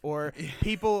toilet, or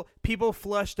people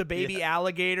flushed a baby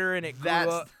alligator and it grew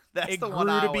up. That's It the grew one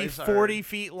I to be always 40 heard.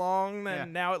 feet long,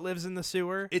 and now it lives in the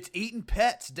sewer. It's eating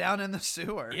pets down in the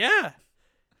sewer. Yeah,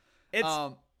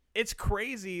 it's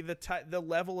crazy the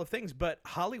level of things. But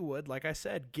Hollywood, like I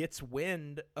said, gets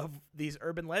wind of these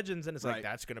urban legends, and it's like,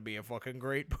 that's gonna be a fucking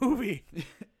great movie.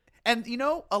 And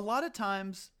a lot of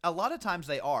times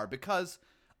they are, because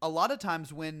a lot of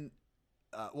times when,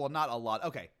 not a lot.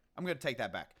 Okay, I'm gonna take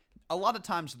that back. A lot of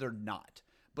times they're not,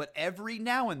 but every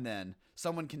now and then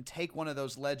someone can take one of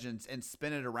those legends and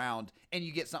spin it around, and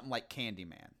you get something like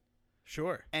Candyman.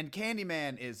 Sure. And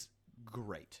Candyman is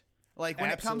great. Like, when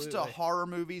it comes to Absolutely. horror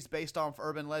movies based off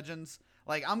urban legends,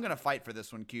 like, I'm going to fight for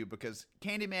this one, Q, because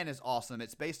Candyman is awesome.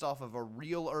 It's based off of a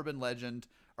real urban legend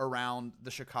around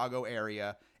the Chicago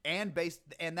area, and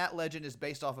that legend is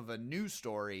based off of a news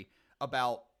story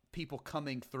about people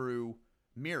coming through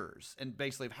mirrors, and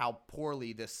basically of how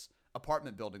poorly this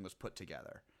apartment building was put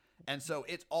together. And so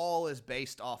it all is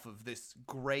based off of this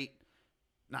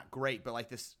not great, but like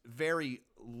this very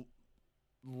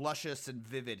luscious and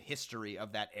vivid history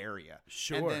of that area.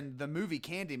 Sure. And then the movie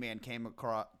Candyman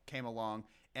came along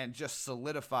and just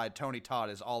solidified Tony Todd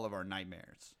as all of our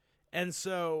nightmares. And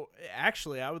so,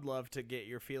 actually, I would love to get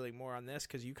your feeling more on this,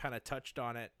 because you kind of touched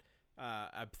on it.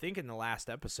 I think in the last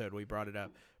episode we brought it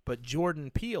up. But Jordan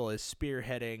Peele is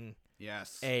spearheading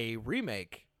a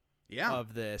remake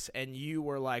of this, and you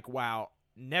were like, wow,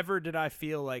 never did I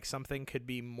feel like something could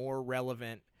be more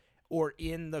relevant or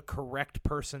in the correct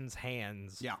person's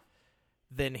hands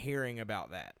than hearing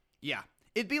about that. Yeah.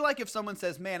 It'd be like if someone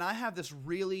says, man, I have this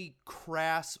really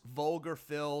crass,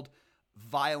 vulgar-filled,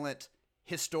 violent,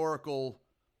 historical,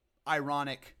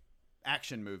 ironic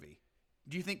action movie.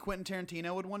 Do you think Quentin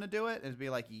Tarantino would want to do it? It'd be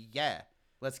like, yeah,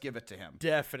 let's give it to him.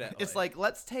 Definitely. It's like,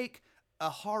 let's take a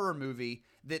horror movie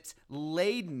that's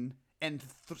laden and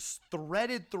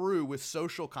threaded through with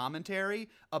social commentary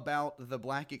about the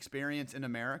black experience in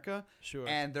America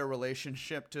and their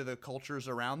relationship to the cultures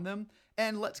around them,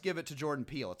 and let's give it to Jordan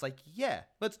Peele. It's like, yeah,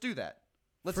 let's do that.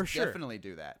 Let's definitely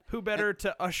do that. Who better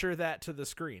to usher that to the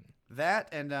screen? That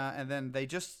and then they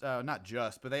just not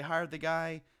just, but they hired the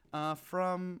guy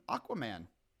from Aquaman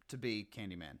to be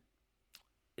Candyman.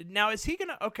 Now, is he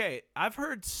gonna? Okay, I've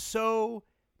heard so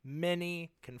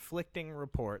many conflicting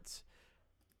reports.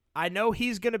 I know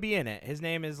he's gonna be in it. His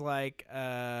name is like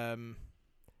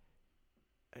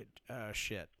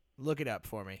shit. Look it up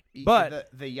for me. But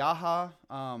the Yaha.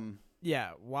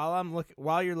 Yeah,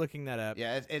 while you're looking that up.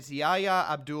 Yeah, it's Yahya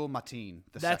Abdul Mateen.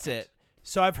 That's it.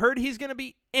 So I've heard he's gonna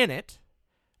be in it.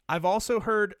 I've also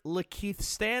heard Lakeith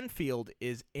Stanfield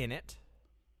is in it.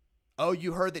 Oh,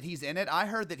 you heard that he's in it? I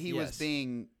heard that he was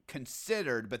being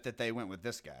considered, but that they went with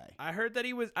this guy. I heard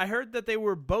that they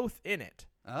were both in it.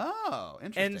 Oh,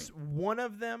 and interesting. one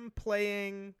of them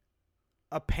playing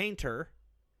a painter,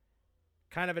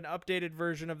 kind of an updated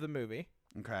version of the movie,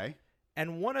 Okay.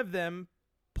 and one of them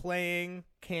playing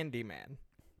Candyman,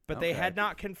 but they Okay. had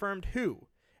not confirmed who.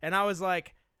 And I was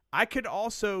like, I could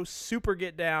also super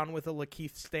get down with a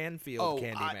Lakeith Stanfield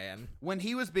Candyman. When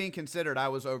he was being considered, I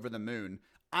was over the moon.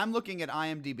 I'm looking at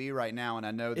IMDb right now, and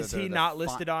I know that Is he not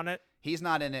listed on it? He's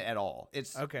not in it at all.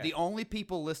 It's Okay. The only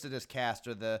people listed as cast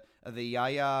are the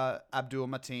Yahya Abdul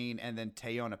Mateen and then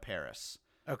Teyona Paris.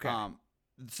 Okay.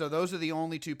 So those are the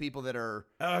only two people that are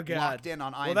Oh, God. locked in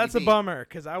on IMDb. Well, that's a bummer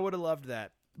because I would have loved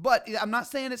that. But I'm not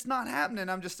saying it's not happening.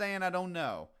 I'm just saying I don't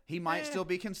know. He might still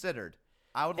be considered.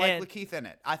 I would like And- Lakeith in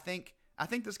it. I think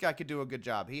this guy could do a good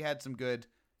job. He had some good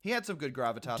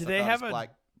gravitas. Do I they thought, have as a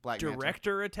Black Manta.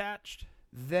 director attached?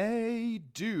 They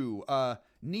do.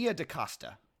 Nia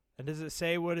DaCosta. And does it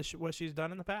say what she's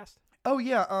done in the past? Oh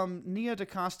yeah. Nia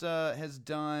DaCosta has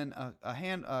done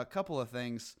a couple of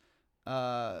things.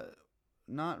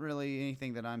 Not really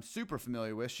anything that I'm super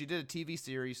familiar with. She did a TV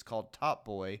series called Top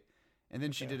Boy, and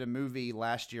then she did a movie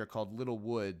last year called Little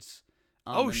Woods.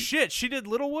 And- Shit, she did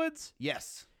Little Woods?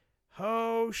 Yes.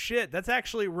 Oh shit, that's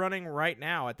actually running right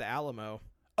now at the Alamo.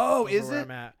 Oh, over is where it?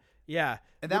 I'm at. Yeah.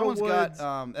 And that Little one's Woods,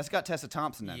 got that's got Tessa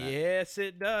Thompson in it. Yes,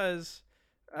 it does.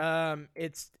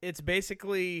 It's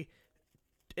basically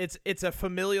it's a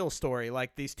familial story.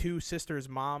 Like these two sisters'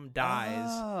 mom dies,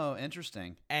 Oh,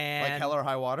 interesting. and Like Hell or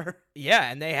High Water. yeah,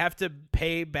 and they have to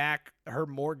pay back her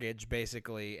mortgage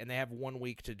basically, and they have 1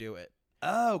 week to do it.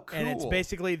 Oh, cool. And it's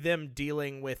basically them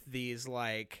dealing with these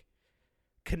like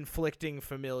conflicting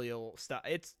familial stuff.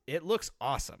 It looks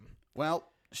awesome.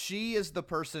 Well, she is the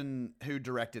person who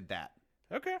directed that.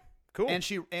 Okay, cool. And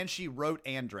she wrote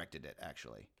and directed it,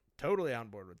 actually. Totally on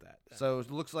board with that. So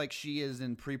it looks like she is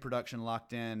in pre-production,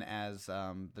 locked in as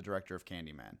the director of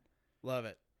Candyman. Love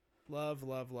it. Love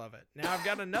it. Now I've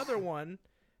got another one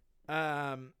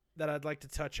that I'd like to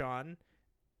touch on,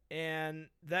 and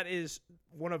that is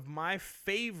one of my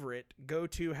favorite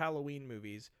go-to Halloween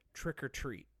movies, Trick or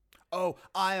Treat. Oh,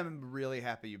 I am really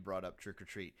happy you brought up Trick or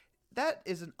Treat. That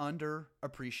is an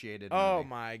underappreciated movie. Oh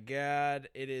my God.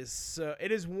 It is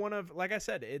one of, like I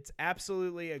said, it's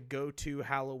absolutely a go-to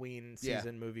Halloween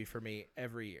season movie for me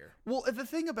every year. Well, the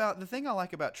thing I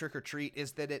like about Trick or Treat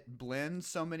is that it blends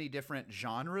so many different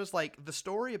genres. Like the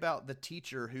story about the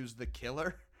teacher who's the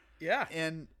killer Yeah.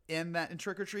 in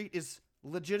Trick or Treat is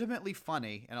legitimately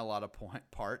funny in a lot of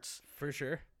parts. For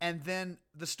sure. And then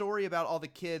the story about all the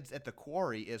kids at the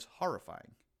quarry is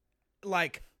horrifying.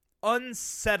 Like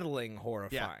unsettling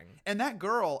horrifying. And that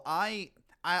girl, I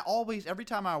always, every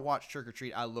time I watch Trick or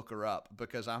Treat, I look her up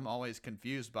because I'm always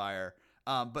confused by her.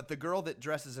 But the girl that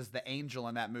dresses as the angel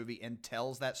in that movie and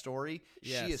tells that story,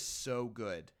 Yes. she is so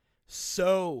good.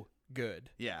 So good.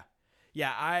 Yeah.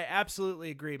 Yeah, I absolutely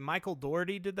agree. Michael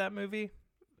Dougherty did that movie,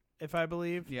 if I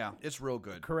believe Yeah, it's real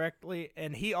good. correctly.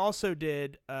 And he also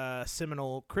did a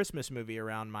seminal Christmas movie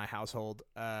around my household,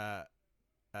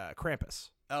 Krampus.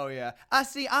 Oh, yeah.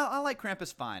 I like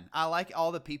Krampus fine. I like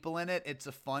all the people in it. It's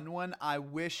a fun one. I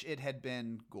wish it had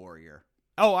been gorier.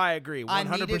 Oh, I agree,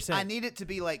 100%. I need it to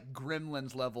be like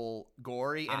Gremlins level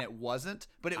gory, and it wasn't,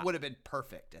 but it would have been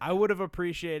perfect. I would have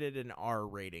appreciated an R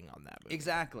rating on that movie.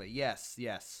 Exactly. Yes.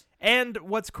 Yes. And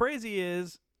what's crazy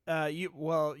is,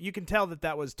 you can tell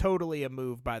that was totally a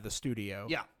move by the studio.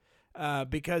 Yeah.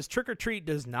 Because Trick or Treat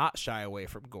does not shy away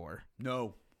from gore.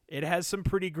 No. It has some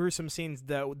pretty gruesome scenes.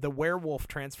 The werewolf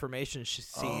transformation scene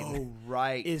Oh,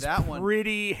 right. is that one.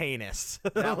 pretty heinous.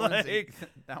 That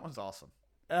Like, one's awesome.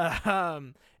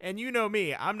 and you know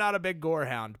me, I'm not a big gore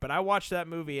hound, but I watched that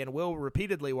movie and will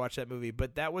repeatedly watch that movie.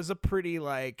 But that was a pretty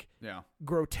Yeah.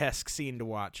 grotesque scene to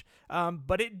watch.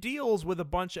 But it deals with a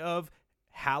bunch of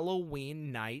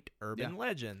Halloween night urban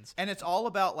legends. And it's all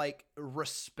about like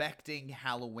respecting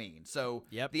Halloween. So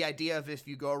Yep. the idea of if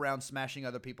you go around smashing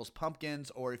other people's pumpkins,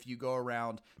 or if you go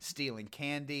around stealing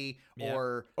candy, Yeah.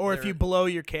 or if there- you blow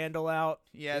your candle out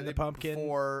in the the- pumpkin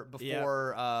before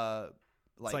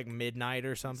it's like midnight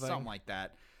or something. like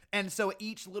that. And so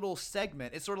each little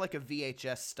segment, it's sort of like a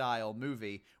VHS style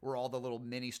movie where all the little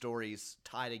mini stories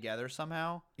tie together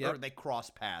somehow, Yep. or they cross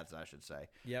paths, I should say.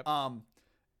 Yep.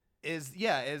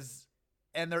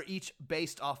 And they're each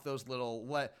based off those little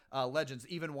legends.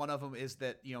 Even one of them is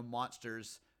that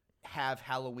monsters have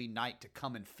Halloween night to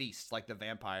come and feast, like the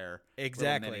vampire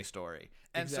Exactly. mini story.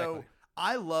 And Exactly. so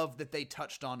I love that they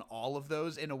touched on all of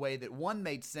those in a way that one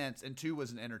made sense and two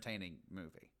was an entertaining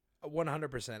movie.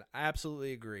 100%. I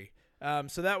absolutely agree.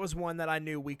 So that was one that I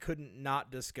knew we couldn't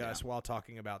not discuss while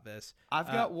talking about this. I've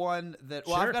got one that,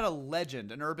 sure. I've got a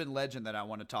legend, an urban legend that I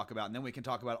want to talk about, and then we can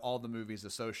talk about all the movies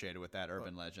associated with that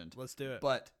urban legend. Let's do it.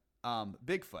 But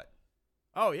Bigfoot.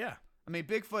 Oh, yeah. I mean,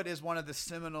 Bigfoot is one of the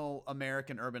seminal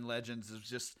American urban legends. It's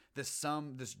just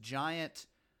this giant,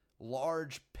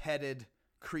 large, petted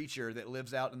creature that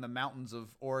lives out in the mountains of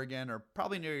Oregon or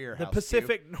probably near your house. The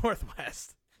Pacific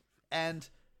Northwest. And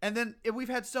then we've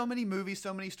had so many movies,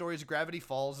 so many stories. Gravity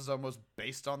Falls is almost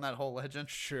based on that whole legend.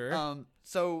 Sure.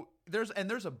 So there's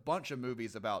a bunch of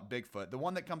movies about Bigfoot. The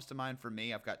one that comes to mind for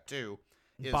me, I've got two.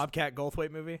 Is Bobcat Goldthwait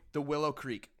movie? The Willow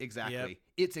Creek, exactly. Yep.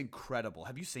 It's incredible.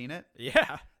 Have you seen it?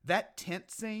 Yeah. That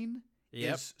tent scene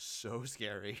Yep. is so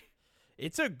scary.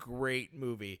 It's a great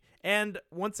movie. And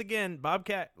once again,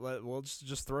 we'll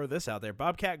just throw this out there.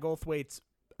 Bobcat Goldthwait's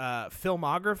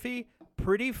filmography,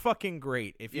 pretty fucking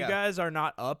great. If you guys are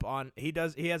not up on, he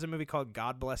has a movie called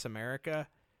God Bless America.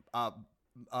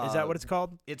 Is that what it's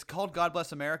called? It's called God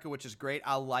Bless America, which is great.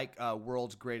 I like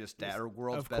World's Greatest Dad or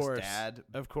World's Best Dad.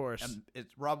 Of course. And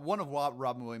it's one of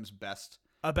Robin Williams' best.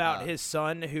 About his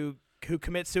son who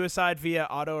commits suicide via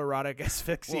autoerotic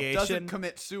asphyxiation. Well, doesn't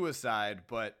commit suicide,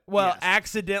 but well, yes.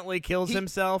 accidentally kills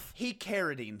himself. He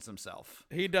carotines himself.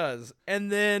 He does.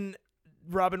 And then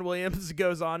Robin Williams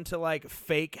goes on to like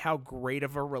fake how great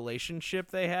of a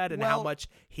relationship they had and how much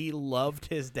he loved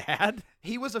his dad.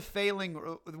 He was a failing.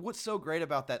 What's so great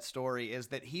about that story is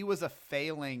that he was a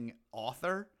failing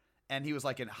author, and he was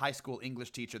like a high school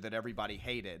English teacher that everybody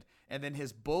hated. And then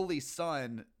his bully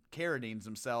son carotines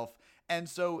himself, and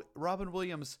so Robin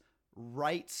Williams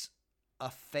writes a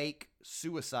fake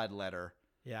suicide letter.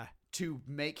 Yeah. To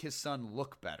make his son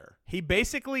look better. He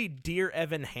basically Dear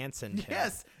Evan Hansen.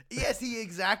 Yes, he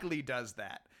exactly does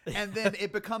that. And then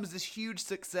it becomes this huge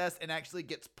success and actually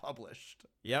gets published.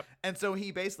 Yep. And so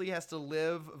he basically has to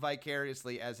live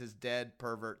vicariously as his dead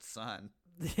pervert son.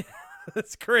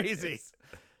 That's crazy.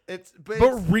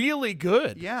 But really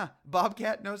good. Yeah,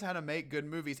 Bobcat knows how to make good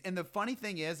movies. And the funny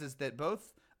thing is that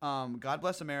both God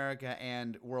Bless America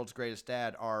and World's Greatest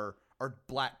Dad are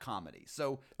black comedies.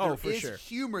 So there is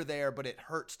humor there, but it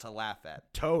hurts to laugh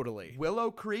at. Totally. Willow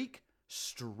Creek,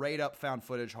 straight up found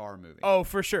footage horror movie. Oh,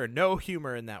 for sure. No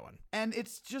humor in that one. And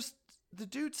it's just, the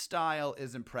dude's style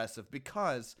is impressive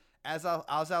because, as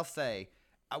I'll say,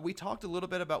 we talked a little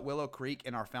bit about Willow Creek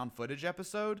in our found footage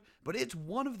episode, but it's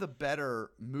one of the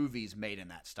better movies made in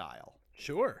that style.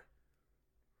 Sure.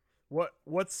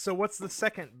 What's the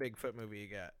second Bigfoot movie you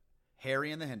got?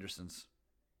 Harry and the Hendersons.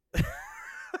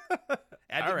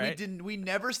 All right. We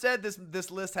never said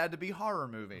this list had to be horror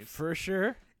movies. For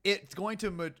sure. It's going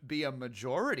to be a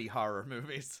majority horror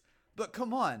movies. But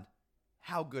come on.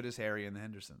 How good is Harry and the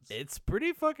Hendersons? It's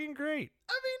pretty fucking great.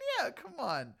 I mean, yeah, come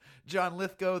on. John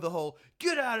Lithgow, the whole,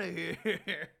 get out of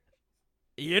here.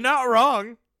 You're not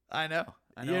wrong. I know.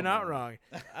 You're not wrong.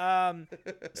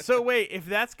 So wait, if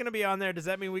that's going to be on there, does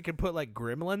that mean we could put like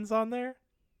Gremlins on there?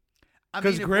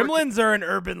 Because Gremlins are an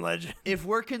urban legend. If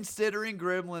we're considering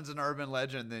Gremlins an urban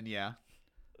legend, then yeah.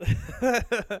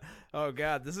 Oh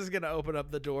God, this is gonna open up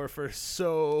the door for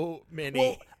so many.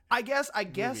 Well, I guess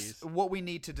movies. What we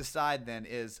need to decide then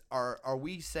is are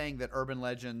we saying that urban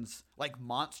legends like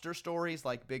monster stories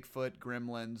like Bigfoot,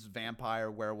 Gremlins,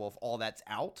 vampire, werewolf, all that's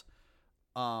out?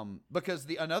 Because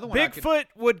another one Bigfoot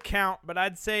would count, but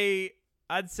I'd say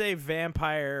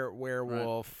vampire,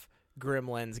 werewolf.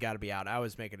 Gremlins got to be out. I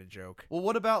was making a joke. Well,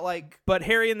 what about But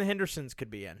Harry and the Hendersons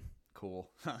could be in. Cool.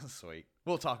 Sweet.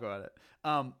 We'll talk about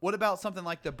it. What about something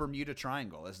like the Bermuda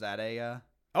Triangle? Is that a...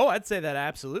 Oh, I'd say that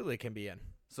absolutely can be in.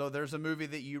 So there's a movie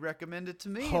that you recommended to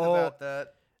me about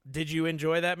that. Did you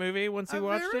enjoy that movie once you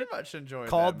watched it? I very much enjoyed it.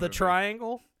 Called The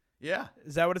Triangle? Yeah.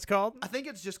 Is that what it's called? I think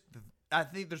it's just... I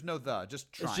think there's no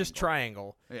just Triangle. It's just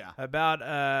Triangle. Yeah. About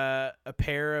a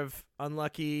pair of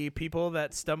unlucky people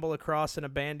that stumble across an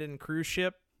abandoned cruise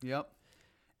ship. Yep.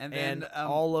 And then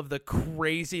all of the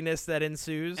craziness that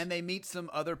ensues. And they meet some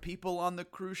other people on the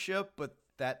cruise ship, but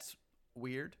that's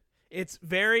weird. It's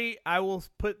very, I will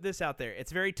put this out there,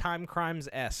 it's very Time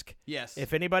Crimes-esque. Yes.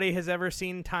 If anybody has ever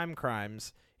seen Time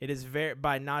Crimes, it is very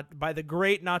by the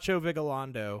great Nacho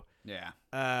Vigalondo. Yeah.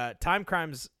 Time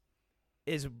Crimes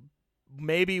is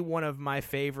maybe one of my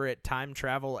favorite time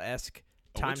travel-esque,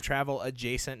 travel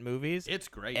adjacent movies. It's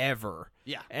great. Ever.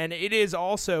 Yeah. And it is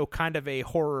also kind of a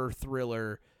horror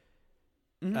thriller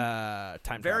time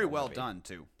travel Very well movie. done,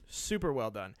 too. Super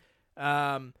well done.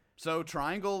 So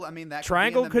Triangle, I mean, that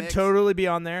Triangle could be in the could mix. totally be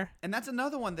on there. And that's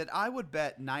another one that I would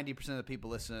bet 90% of the people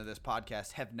listening to this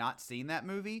podcast have not seen that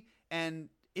movie. And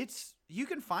you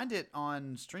can find it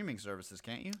on streaming services,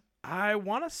 can't you? I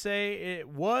want to say it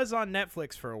was on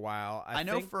Netflix for a while. I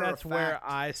know think for a that's where fact-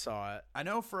 I saw it. I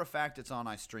know for a fact it's on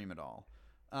iStreamItAll,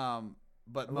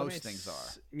 but most things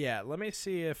are. Yeah, let me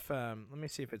see if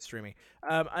it's streaming.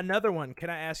 Another one. Can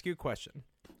I ask you a question?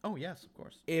 Oh yes, of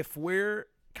course. If we're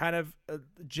kind of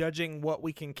judging what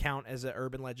we can count as an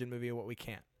urban legend movie and what we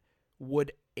can't,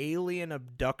 would Alien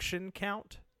Abduction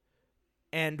count?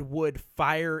 And would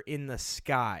Fire in the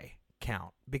Sky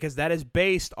count? Because that is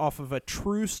based off of a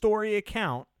true story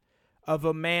account of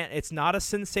a man. It's not a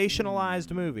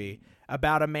sensationalized movie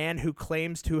about a man who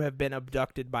claims to have been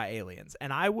abducted by aliens.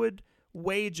 And I would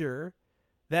wager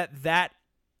that that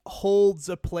holds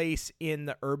a place in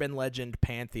the urban legend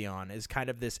pantheon as kind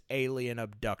of this alien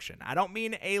abduction. I don't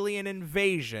mean alien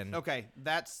invasion. Okay,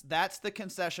 that's the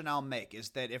concession I'll make, is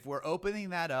that if we're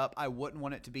opening that up, I wouldn't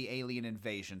want it to be alien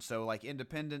invasion. So like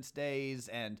Independence Days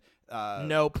and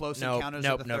Close Encounters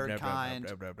of the Third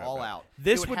Kind, all out.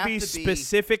 This It would have be to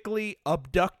specifically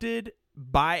abducted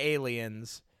by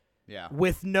aliens. Yeah.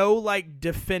 With no like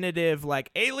definitive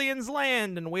like aliens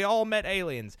land and we all met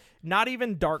aliens. Not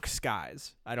even Dark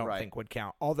Skies, I don't think would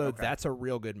count. Although that's a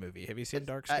real good movie. Have you seen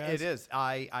Dark Skies? It is.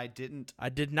 I didn't. I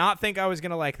did not think I was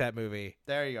gonna like that movie.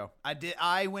 There you go.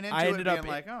 I went into it being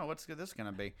like, oh, what's this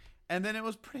gonna be? And then it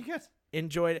was pretty good.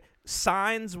 Enjoyed it.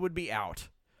 Signs would be out.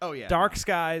 Oh yeah. Dark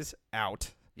Skies out.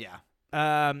 Yeah.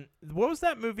 What was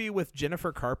that movie with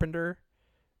Jennifer Carpenter?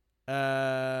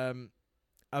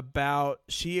 About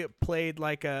she played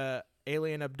like a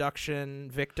alien abduction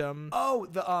victim. Oh,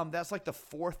 that's like the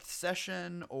fourth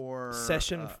session or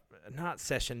not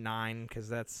session 9 because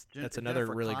that's another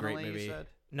Jennifer really Connelly, great you movie. said?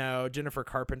 No, Jennifer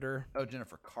Carpenter. Oh,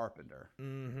 Jennifer Carpenter.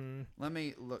 Mm-hmm. Let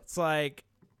me look. It's like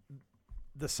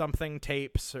the something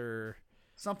tapes or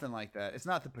something like that. It's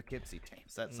not the Poughkeepsie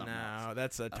tapes. That's something else. No,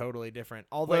 that's a totally different.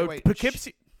 Although wait.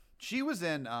 Poughkeepsie, she was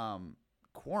in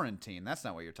Quarantine. That's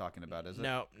not what you're talking about, is it?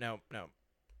 No.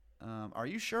 Are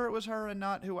you sure it was her and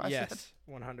not who I said? Yes,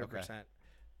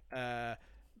 100%.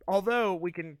 Although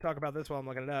we can talk about this while I'm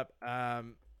looking it up.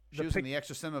 She was in the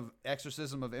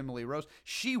Exorcism of Emily Rose.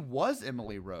 She was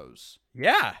Emily Rose.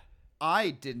 Yeah.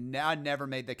 I never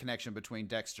made the connection between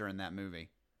Dexter and that movie.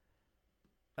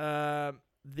 The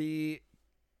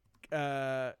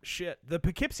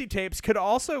Poughkeepsie tapes could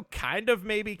also kind of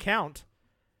maybe count.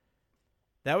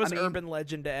 That was urban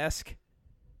legend-esque.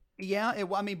 Yeah,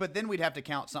 but then we'd have to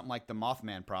count something like the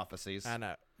Mothman prophecies. I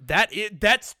know.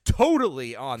 That's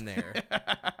totally on there.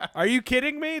 Are you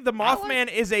kidding me? The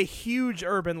Mothman is a huge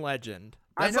urban legend.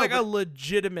 That's a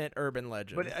legitimate urban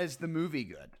legend. But is the movie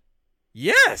good?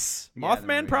 Yes. Yeah,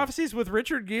 Mothman Prophecies with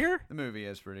Richard Gere? The movie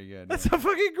is pretty good. That's a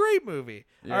fucking great movie.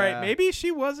 Yeah. All right, maybe she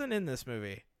wasn't in this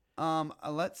movie.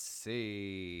 Let's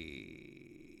see.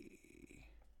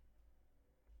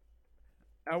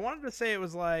 I wanted to say it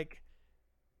was like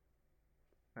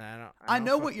I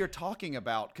know what you're talking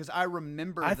about because I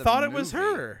remember. I thought it was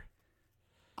her.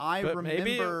 But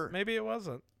remember. Maybe it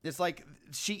wasn't. It's like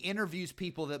she interviews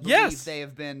people that believe they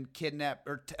have been kidnapped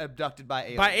or abducted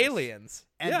by aliens.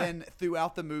 And then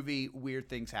throughout the movie, weird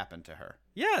things happen to her.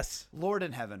 Yes. Lord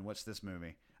in heaven, what's this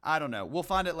movie? I don't know. We'll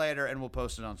find it later and we'll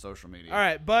post it on social media. All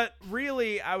right, but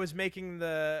really, I was making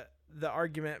the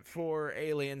argument for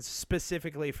Aliens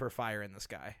specifically for Fire in the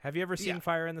Sky. Have you ever seen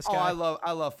Fire in the Sky? Oh,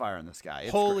 I love Fire in the Sky.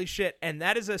 It's Holy great. shit. And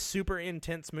that is a super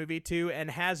intense movie too, and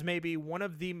has maybe one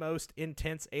of the most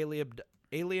intense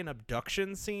alien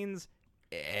abduction scenes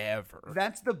ever.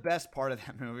 That's the best part of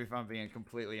that movie, if I'm being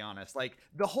completely honest. Like,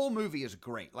 the whole movie is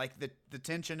great. Like, the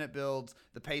tension it builds,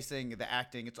 the pacing, the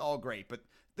acting, it's all great. But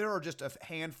there are just a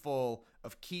handful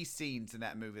of key scenes in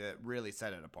that movie that really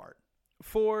set it apart.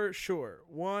 For sure.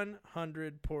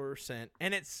 100%.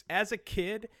 And it's, as a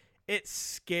kid, it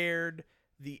scared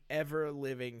the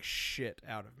ever-living shit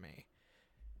out of me.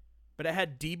 But it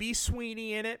had D.B.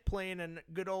 Sweeney in it, playing a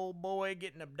good old boy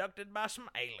getting abducted by some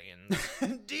aliens.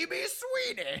 D.B.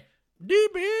 Sweeney!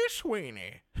 D.B.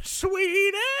 Sweeney.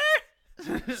 Sweeney!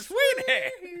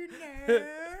 Sweeney!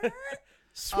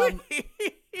 Sweeney!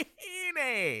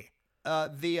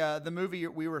 The movie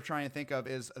we were trying to think of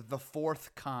is The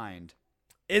Fourth Kind.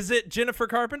 Is it Jennifer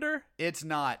Carpenter? It's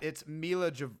not. It's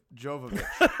Mila Jovovich.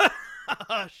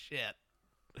 Oh, shit.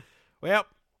 Well,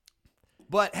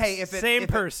 but hey, if it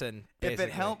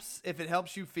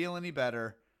helps you feel any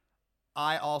better,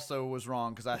 I also was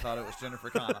wrong because I thought it was Jennifer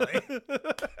Connelly.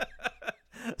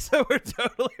 So we're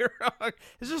totally wrong.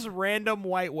 It's just random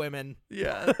white women.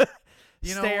 Yeah.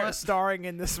 You know what? Starring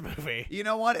in this movie. You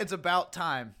know what? It's about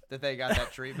time that they got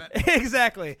that treatment.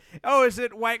 Exactly. Oh, is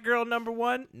it white girl number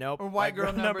 1? Nope. Or white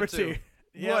girl number 2.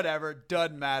 Yep. Whatever.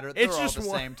 Doesn't matter. They're all the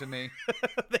same to me.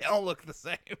 They all look the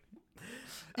same.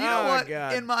 You know what?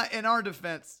 God. In our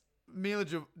defense, Mila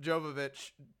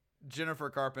Jovovich, Jennifer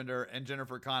Carpenter, and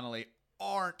Jennifer Connelly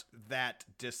aren't that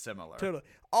dissimilar. Totally.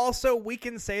 Also, we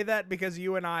can say that because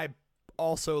you and I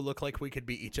also look like we could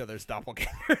be each other's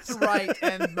doppelgangers. Right,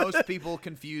 and most people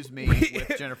confuse me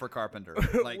with Jennifer Carpenter.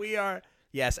 Like, we are.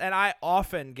 Yes, and I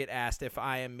often get asked if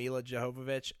I am Mila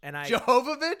Jovovich, and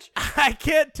Jovovich? I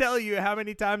can't tell you how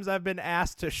many times I've been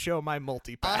asked to show my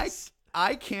multipass.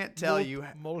 I can't tell you.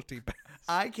 Multipass.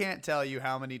 I can't tell you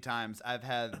how many times I've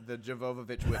had the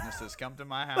Jovovich witnesses come to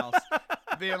my house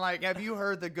being like, have you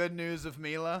heard the good news of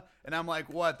Mila? And I'm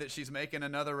like, what, that she's making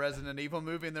another Resident Evil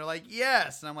movie? And they're like,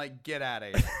 yes. And I'm like, get out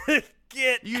of here.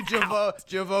 You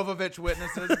Jovovich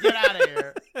witnesses, get out of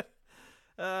here.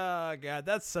 Oh, God,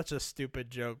 that's such a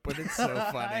stupid joke, but it's so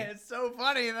funny. It's so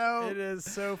funny, though. It is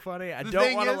so funny. I The don't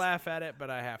thing want to is, laugh at it, but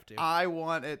I have to. I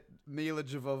want it Mila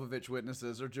Jovovich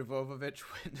witnesses or Jovovich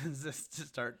witnesses to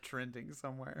start trending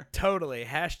somewhere. Totally.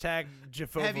 Hashtag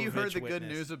Jovovich Have you heard the good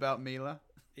witness. news about Mila?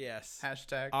 Yes.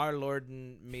 Hashtag. Our Lord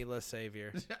and Mila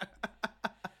Savior.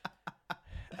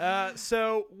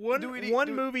 So one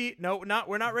movie. No,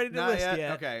 we're not ready to Not list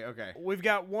yet. Okay. We've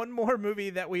got one more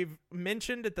movie that we've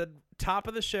mentioned at the top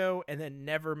of the show and then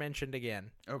never mentioned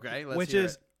again. Okay, let's which hear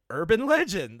is it. Urban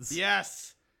Legends.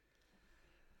 Yes.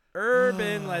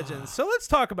 Urban Legends. So let's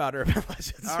talk about Urban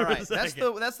Legends. All for a right. That's second.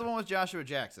 the one with Joshua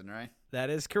Jackson, right?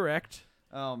 That is correct.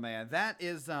 Oh man, that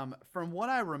is from what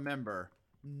I remember,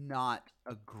 not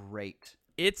a great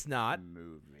It's not.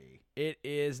 movie. It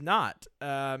is not.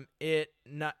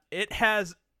 It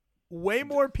has way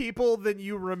more people than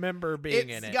you remember being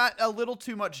in it. It's got a little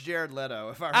too much Jared Leto,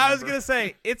 if I remember. I was gonna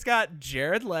say it's got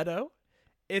Jared Leto.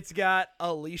 It's got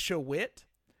Alicia Witt.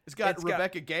 It's got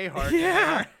Rebecca Gayheart.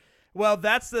 Yeah. Well,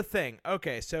 that's the thing.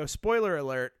 Okay, so spoiler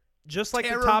alert. Just like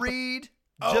Tara the top, Reid.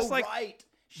 Right.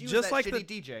 She was just that like shitty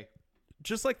DJ.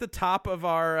 Just like the top of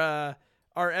our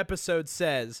episode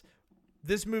says,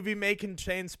 this movie may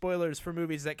contain spoilers for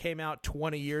movies that came out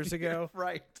 20 years ago.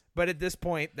 Right. But at this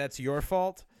point, that's your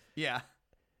fault. Yeah.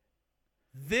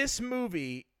 This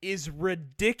movie is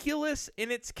ridiculous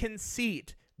in its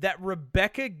conceit that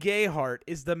Rebecca Gayheart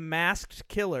is the masked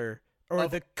killer or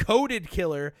the coded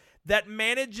killer that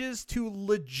manages to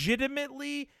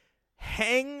legitimately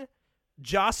hang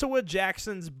Joshua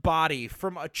Jackson's body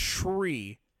from a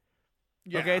tree.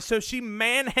 Yeah. Okay, so she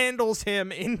manhandles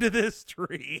him into this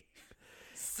tree.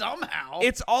 Somehow.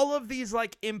 It's all of these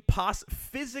like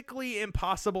physically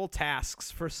impossible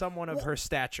tasks for someone of her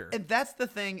stature. And that's the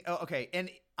thing. Okay, and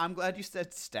I'm glad you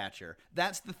said stature.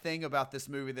 That's the thing about this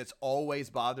movie that's always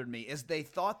bothered me is they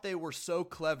thought they were so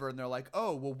clever and they're like,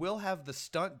 oh, well, we'll have the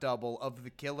stunt double of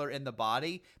the killer in the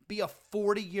body be a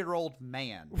 40-year-old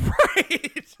man.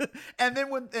 Right. And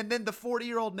then the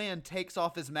 40-year-old man takes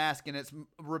off his mask and it's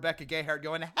Rebecca Gayheart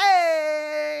going,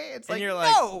 hey! It's and like, you're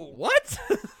like, no! What?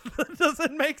 That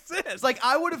doesn't make sense. It's like,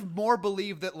 I would have more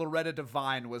believed that Loretta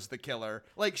Devine was the killer.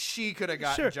 Like, she could have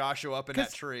gotten Joshua up in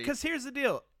that tree. Because here's the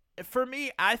deal. For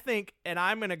me, I think, and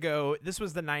I'm going to go, this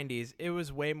was the 90s. It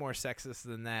was way more sexist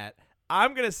than that.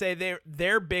 I'm going to say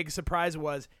their big surprise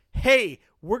was, hey,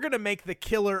 we're going to make the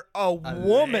killer a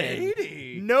woman.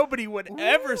 Lady. Nobody would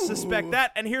ever suspect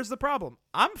that. And here's the problem.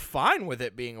 I'm fine with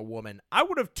it being a woman. I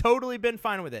would have totally been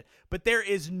fine with it. But there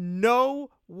is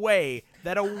no way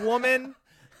that a woman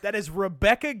that is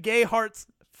Rebecca Gayheart's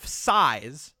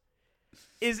size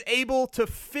is able to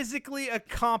physically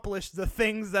accomplish the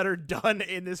things that are done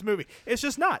in this movie. It's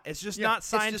just not. It's just not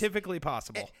scientifically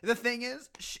possible. The thing is,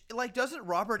 doesn't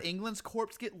Robert Englund's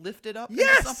corpse get lifted up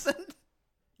Yes! into something?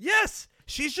 Yes!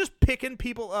 She's just picking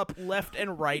people up left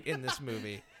and right in this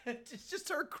movie. It's just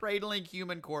her cradling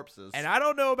human corpses. And I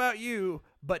don't know about you,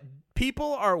 but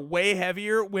people are way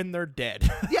heavier when they're dead.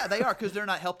 Yeah, they are, because they're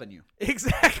not helping you.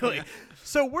 Exactly.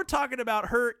 So we're talking about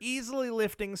her easily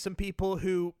lifting some people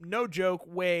who, no joke,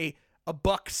 weigh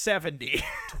 $170.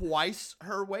 Twice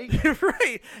her weight.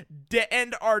 Right.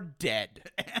 And are dead.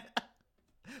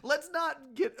 Let's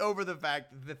not get over the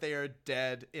fact that they are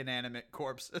dead, inanimate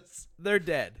corpses. They're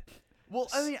dead. Well,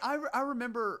 I mean, I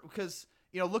remember because,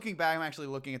 looking back, I'm actually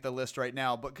looking at the list right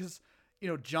now, but because,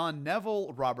 John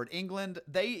Neville, Robert Englund,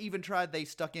 they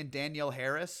stuck in Danielle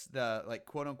Harris, the, like,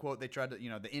 quote unquote, they tried to,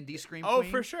 the indie scream queen.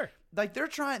 For sure. Like, they're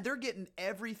getting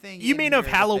everything. You in mean here of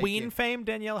that Halloween they can. fame,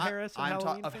 Danielle Harris?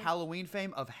 Of Halloween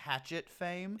fame, of Hatchet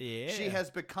fame. Yeah. She has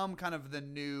become kind of the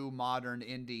new modern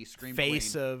indie scream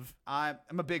face queen. of. I'm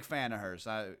a big fan of hers.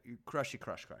 Crush.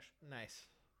 Nice.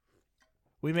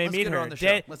 We may Let's meet get her her. on the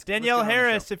show. Let's Danielle get her on the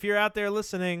Harris, show. if you're out there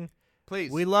listening,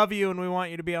 Please. we love you and we want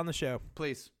you to be on the show.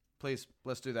 Please,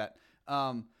 let's do that.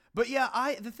 But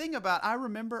yeah, the thing about I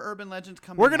remember Urban Legends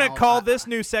coming. We're gonna out, call this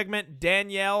new segment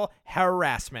Danielle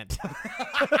Harassment.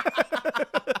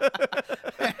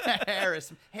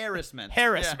 Harassment.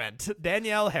 Harassment. Yeah.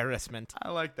 Danielle Harassment. I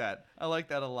like that. I like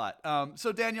that a lot.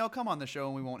 So Danielle, come on the show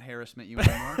and we won't harassment you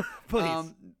anymore.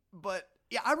 Please. But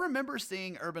yeah, I remember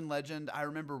seeing Urban Legend. I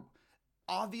remember.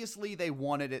 Obviously, they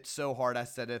wanted it so hard, I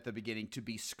said at the beginning, to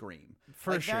be Scream.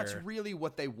 For sure. That's really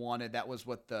what they wanted. That was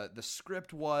what the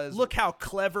script was. Look how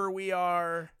clever we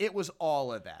are. It was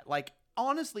all of that. Like,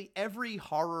 honestly, every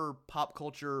horror pop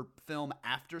culture film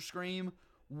after Scream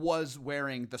was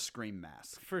wearing the Scream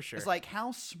mask. For sure. It's like,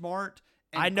 how smart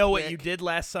and I know what quick you did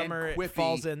last summer. and It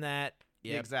falls in that.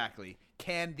 Yep. Exactly.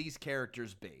 Can these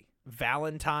characters be?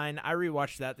 Valentine. I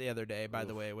rewatched that the other day, by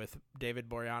the way, with David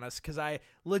Boreanaz, because I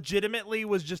legitimately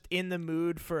was just in the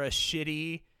mood for a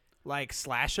shitty, like,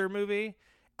 slasher movie.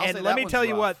 I'll And say let that me one's tell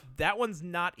you rough. what, that one's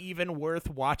not even worth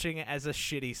watching as a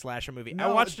shitty slasher movie. I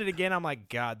No, watched it again. I'm like,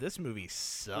 God, this movie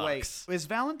sucks. Wait, is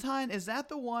Valentine, is that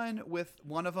the one with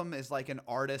one of them is like an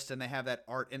artist and they have that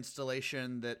art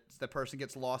installation that the person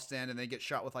gets lost in and they get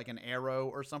shot with like an arrow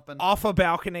or something? Off a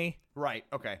balcony. Right,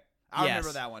 okay. I Yes.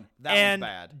 remember that one. That and one's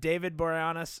bad. David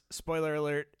Boreanaz, spoiler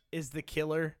alert, is the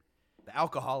killer. The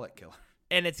alcoholic killer.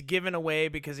 And it's given away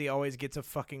because he always gets a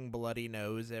fucking bloody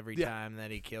nose every Yeah. time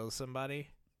that he kills somebody.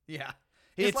 Yeah.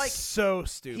 It's so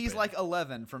stupid. He's like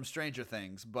 11 from Stranger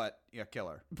Things, but yeah,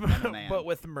 killer. And a man. but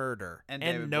with murder And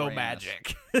and David no Boreanaz.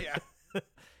 magic. yeah.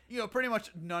 You know, pretty much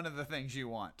none of the things you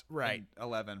want. Right. in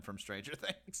 11 from Stranger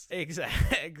Things.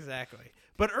 Exactly.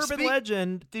 But Urban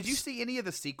Legend. Did you see any of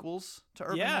the sequels to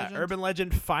Urban yeah, Legend? Urban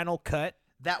Legend Final Cut.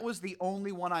 That was the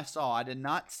only one I saw. I did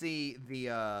not see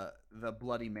the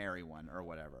Bloody Mary one or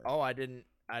whatever. Oh, I didn't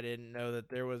know that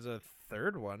there was a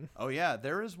third one. Oh yeah,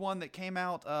 there is one that came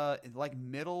out like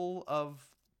middle of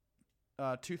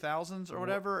 2000s or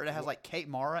whatever. It has like Kate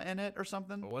Mara in it or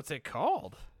something. What's it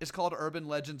called? It's called Urban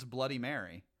Legends Bloody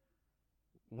Mary.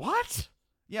 What?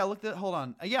 Yeah, hold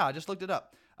on. Yeah, I just looked it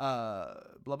up.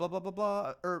 Blah blah blah blah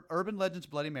blah. Urban Legends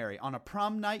Bloody Mary. On a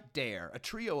prom night dare, a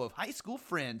trio of high school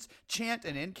friends chant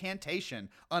an incantation,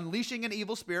 unleashing an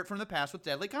evil spirit from the past with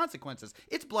deadly consequences.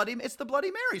 It's the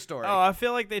Bloody Mary story. Oh, I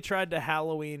feel like they tried to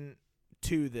Halloween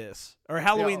 2 this or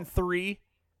Halloween Yeah. 3.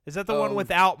 Is that the one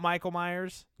without Michael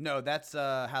Myers? No, that's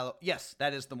Yes,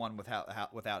 that is the one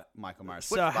without Michael Myers.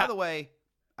 Which, So by the way,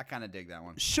 I kind of dig that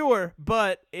one. Sure,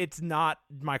 but it's not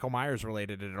Michael Myers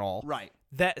related at all. Right.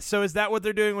 So is that what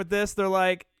they're doing with this? They're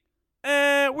like,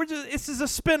 this is a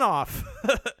spin-off.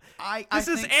 This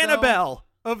is think so. Annabelle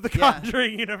of the Yeah.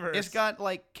 Conjuring universe. It's got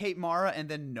like Kate Mara and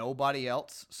then nobody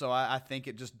else, so I think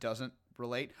it just doesn't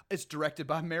relate. It's directed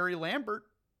by Mary Lambert.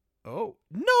 Oh,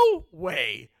 no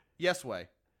way. Yes way.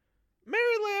 Mary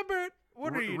Lambert,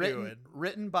 what are you doing?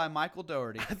 Written by Michael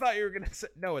Dougherty. I thought you were going to say,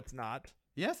 no, it's not.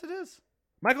 Yes, it is.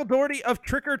 Michael Dougherty of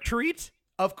Trick or Treat?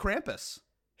 Of Krampus.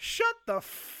 Shut the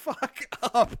fuck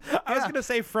up. I was Yeah. going to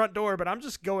say Front Door, but I'm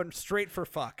just going straight for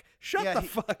fuck. Shut Yeah, the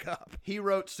fuck up. He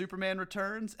wrote Superman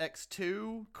Returns,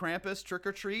 X2, Krampus, Trick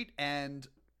or Treat, and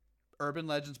Urban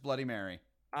Legends Bloody Mary.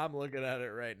 I'm looking at it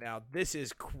right now. This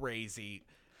is crazy.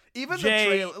 Even Jay- the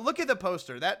trailer. Look at the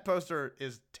poster. That poster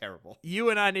is terrible. You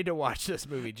and I need to watch this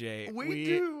movie, Jay. We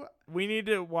do. We need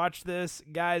to watch this.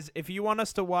 Guys, if you want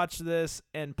us to watch this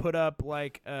and put up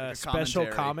like a special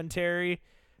commentary,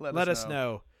 let us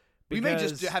know. We may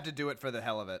just Because have to do it for the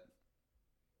hell of it.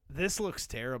 This looks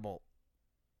terrible.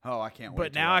 Oh, I can't wait.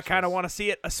 But now I kind of want to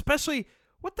see it, especially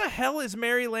what the hell is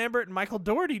Mary Lambert and Michael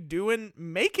Dougherty doing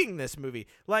making this movie?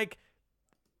 Like,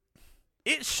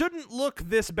 it shouldn't look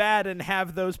this bad and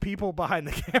have those people behind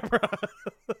the camera.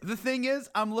 The thing is,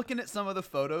 I'm looking at some of the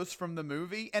photos from the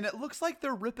movie, and it looks like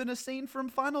they're ripping a scene from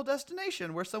Final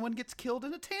Destination where someone gets killed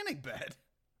in a tanning bed.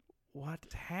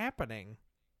 What's happening?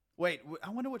 Wait, I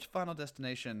wonder which Final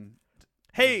Destination.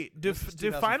 Hey, do This is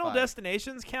Final 2005.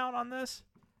 Destinations count on this?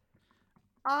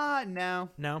 No.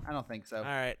 No. I don't think so. All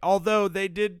right. Although they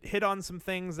did hit on some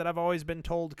things that I've always been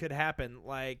told could happen,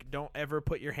 like don't ever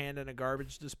put your hand in a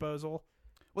garbage disposal.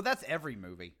 Well, that's every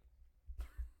movie.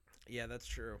 Yeah, that's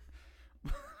true.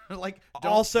 Like,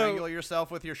 don't Also- strangle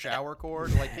yourself with your shower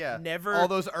cord. Like, yeah. Never- All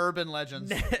those urban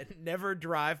legends. Never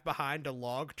drive behind a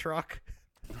log truck.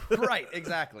 Right,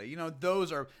 exactly. You know,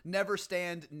 those are never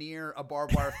stand near a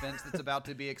barbed wire fence that's about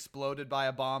to be exploded by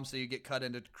a bomb so you get cut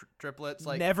into triplets.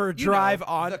 Like, Never you drive know,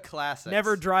 on the classics.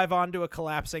 Never drive onto a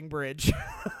collapsing bridge.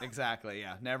 Exactly,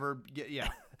 yeah. Never get, yeah.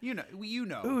 You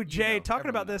know. Ooh, Jay, talking Everyone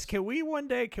about knows. this, can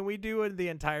we do the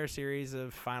entire series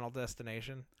of Final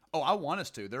Destination? Oh, I want us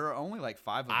to. There are only like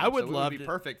 5 of them. I would so love it would be to-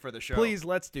 perfect for the show. Please,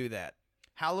 let's do that.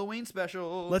 Halloween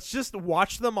special. Let's just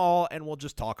watch them all, and we'll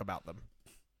just talk about them.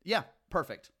 Yeah,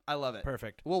 perfect. I love it.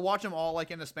 Perfect. We'll watch them all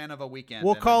like in the span of a weekend.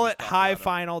 We'll and then call just it talk High about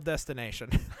Final Destination.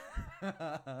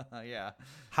 Yeah.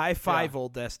 High Five-ul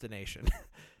Destination.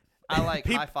 I like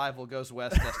High Five will goes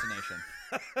west destination.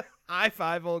 High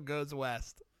Five-ul goes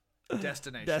west.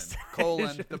 Destination. Destination.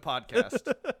 Colon the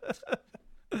podcast.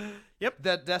 Yep.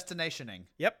 The destinationing.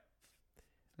 Yep.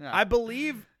 Yeah. I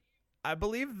believe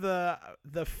the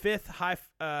fifth high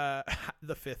five,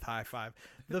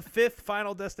 the fifth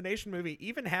Final Destination movie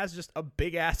even has just a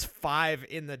big ass 5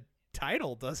 in the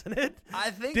title, doesn't it? I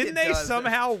think Didn't it they does.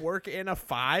 somehow work in a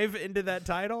 5 into that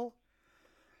title?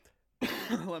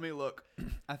 Let me look.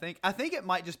 I think it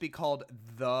might just be called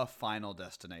The Final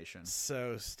Destination.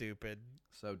 So stupid.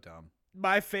 So dumb.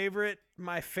 My favorite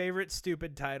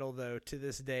stupid title though to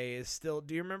this day is still.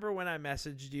 Do you remember when I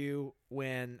messaged you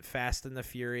when Fast and the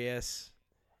Furious?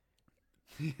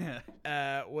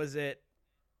 Yeah. Was it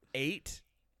 8?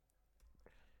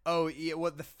 Oh, yeah,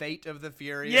 what the Fate of the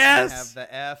Furious? Yes! They have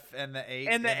the F and the 8.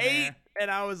 And the in 8, there.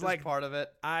 and I was As like, part of it.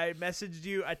 I messaged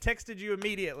you. I texted you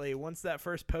immediately once that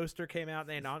first poster came out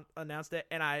and they announced it.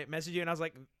 And I messaged you and I was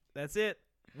like, that's it.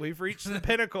 We've reached the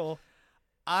pinnacle.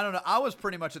 I don't know. I was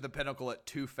pretty much at the pinnacle at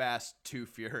Too Fast, Too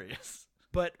Furious.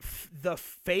 But the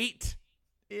fate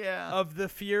of the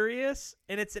Furious,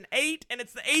 and it's an 8, and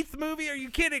it's the 8th movie. Are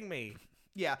you kidding me?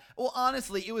 Yeah. Well,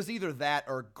 honestly, it was either that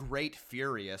or Great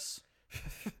Furious.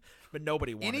 But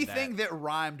nobody wanted Anything that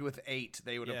rhymed with 8,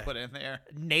 they would have Yeah. put in there.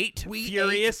 Nate We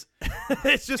Furious.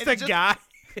 It's just It's a guy.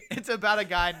 It's about a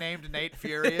guy named Nate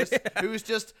Furious who's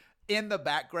just in the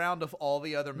background of all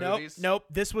the other movies. Nope.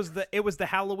 It was the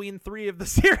Halloween 3 of the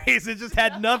series. It just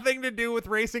had nothing to do with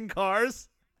racing cars.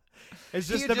 It's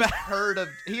just He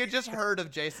had just heard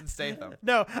of Jason Statham.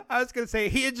 No, I was gonna say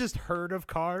he had just heard of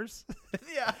cars.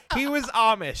 Yeah. He was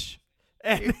Amish.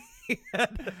 And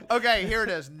Okay, here it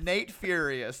is. Nate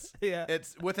Furious. Yeah.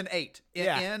 It's with an 8.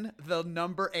 Yeah. In the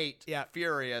number 8. Yeah.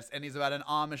 Furious. And he's about an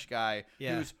Amish guy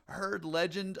Yeah. who's heard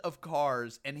legend of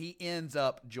cars, and he ends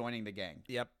up joining the gang.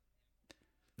 Yep.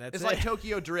 That's It's it. like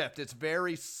Tokyo Drift. It's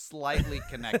very slightly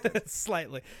connected.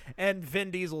 Slightly. And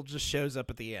Vin Diesel just shows up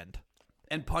at the end.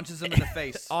 And punches him in the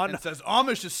face and says,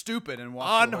 Amish is stupid, and walks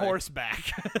On away.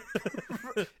 horseback.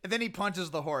 And then he punches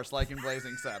the horse like in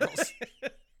Blazing Saddles.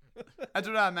 That's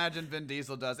what I imagine Vin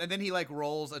Diesel does. And then he like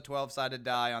rolls a 12-sided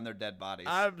die on their dead bodies.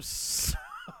 I'm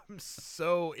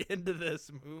so into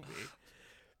this movie.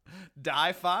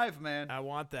 Die 5, man. I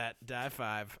want that. Die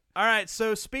 5. All right,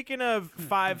 so speaking of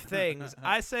 5 things,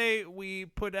 I say we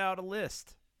put out a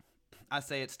list. I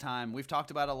say it's time. We've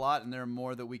talked about a lot, and there are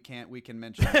more that we can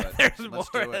mention. But There's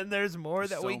let's more, do it. and there's more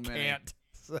that so we many. can't.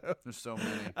 So, There's so many.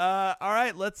 all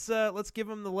right, let's give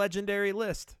them the legendary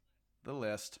list. The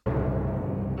list.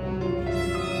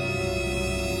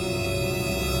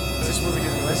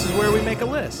 This is where we make a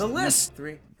list. The list.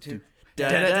 3, 2.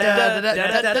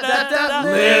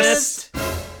 List.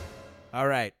 All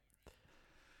right.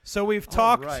 So we've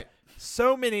talked right.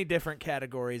 so many different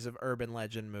categories of urban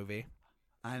legend movie.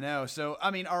 I know. So,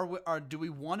 I mean, do we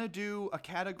want to do a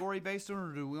category based on,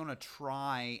 or do we want to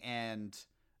try and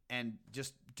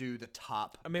just do the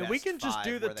top? I mean, we best can just 5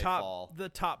 do the where they fall?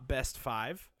 top best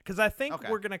 5 because I think Okay.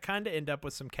 we're gonna kind of end up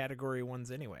with some category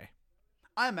ones anyway.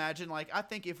 I imagine, like, I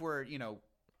think if we're,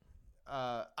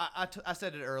 I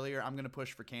said it earlier, I'm going to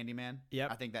push for Candyman.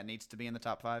 Yep. I think that needs to be in the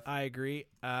top 5. I agree.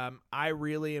 I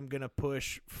really am gonna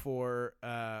push for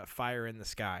Fire in the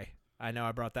Sky. I know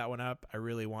I brought that one up. I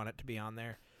really want it to be on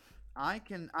there. I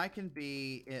can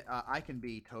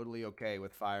be totally okay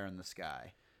with Fire in the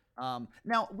Sky.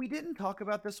 Now, we didn't talk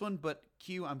about this one, but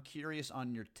Q, I'm curious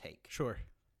on your take. Sure.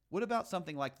 What about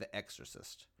something like The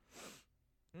Exorcist?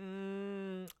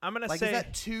 I'm gonna Like, say is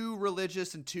that too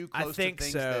religious and too I close think to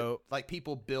things so. that like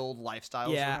people build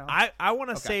lifestyles yeah. around? I want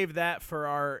to Okay. save that for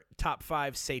our top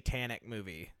 5 satanic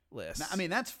movie list. I mean,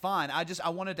 that's fine. I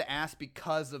wanted to ask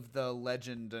because of the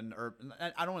legend and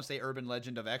I don't want to say urban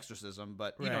legend of exorcism,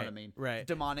 but you know what I Right, mean. right.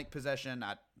 Demonic possession.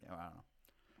 I don't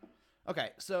know. Okay,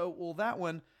 so that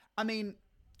one. I mean,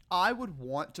 I would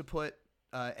want to put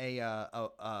a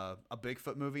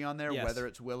Bigfoot movie on there, Yes. whether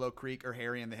it's Willow Creek or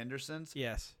Harry and the Hendersons.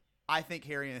 Yes, I think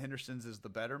Harry and the Hendersons is the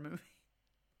better movie.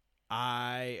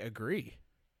 I agree.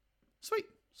 Sweet.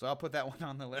 So I'll put that one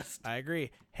on the list. I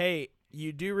agree. Hey,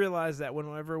 you do realize that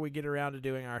whenever we get around to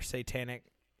doing our satanic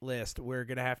list, we're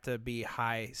gonna have to be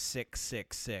high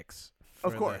 666.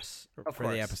 Of course. For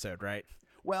the episode, right?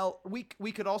 Well, we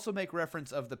could also make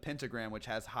reference of the pentagram, which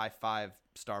has high 5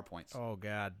 star points. Oh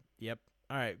God. Yep.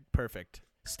 All right. Perfect.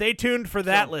 Stay tuned for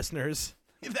that, listeners.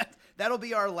 That'll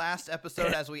be our last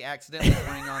episode as we accidentally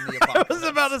bring on the apocalypse. I was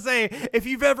about to say, if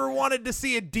you've ever wanted to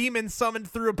see a demon summoned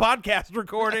through a podcast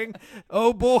recording,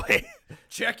 oh boy.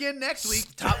 Check in next week.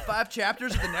 Top 5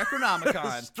 chapters of the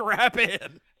Necronomicon. Strap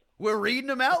in. We're reading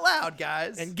them out loud,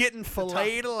 guys. And getting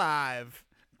filleted alive.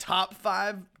 Top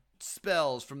 5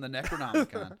 spells from the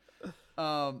Necronomicon.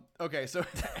 Okay, so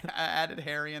I added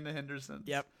Harry and the Hendersons.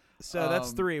 Yep. So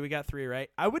that's 3. We got 3,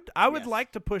 right? I would yes.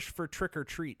 like to push for Trick or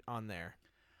Treat on there.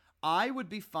 I would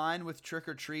be fine with Trick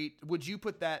or Treat. Would you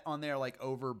put that on there like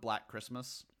over Black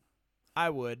Christmas?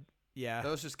 I would. Yeah.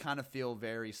 Those just kind of feel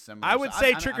very similar. I would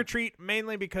say Trick or Treat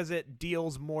mainly because it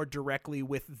deals more directly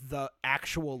with the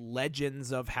actual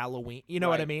legends of Halloween. You know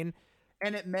what I mean?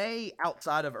 And it may,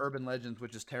 outside of urban legends,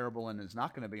 which is terrible and is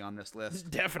not going to be on this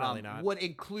list, definitely not, would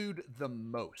include the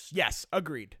most. Yes,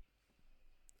 agreed.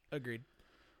 Agreed.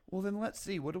 Well, then let's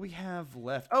see. What do we have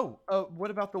left? Oh, what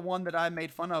about the one that I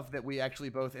made fun of that we actually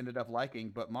both ended up liking,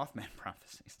 but Mothman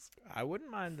Prophecies? I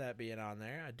wouldn't mind that being on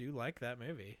there. I do like that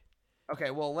movie. Okay,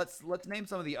 well, let's name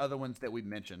some of the other ones that we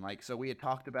mentioned. Like, so we had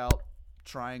talked about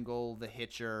Triangle, The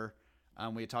Hitcher.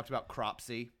 We had talked about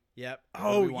Cropsy. Yep.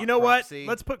 Oh, you know Cropsy? What?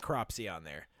 Let's put Cropsy on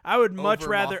there. I would much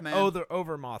rather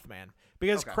over Mothman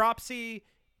because Cropsy,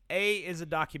 is a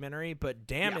documentary, but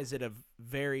damn, is it a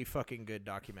very fucking good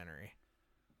documentary.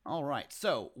 All right.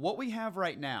 So what we have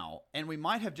right now, and we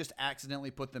might have just accidentally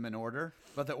put them in order,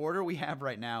 but the order we have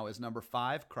right now is number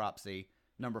 5, Cropsy,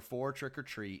 number 4, Trick or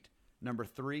Treat, number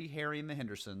 3, Harry and the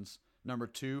Hendersons, number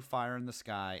 2, Fire in the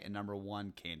Sky, and number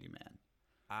 1, Candyman.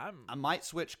 I might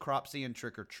switch Cropsy and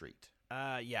Trick or Treat.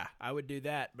 Yeah, I would do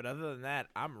that. But other than that,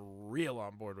 I'm real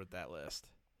on board with that list.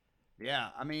 Yeah,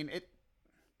 I mean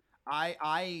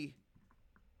I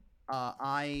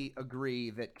agree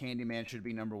that Candyman should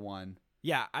be number 1.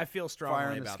 Yeah, I feel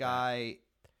strongly about that. Fire in the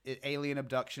Sky, alien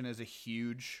abduction is a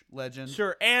huge legend.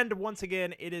 Sure, and once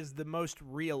again, it is the most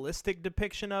realistic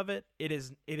depiction of it. It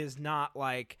is not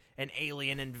like an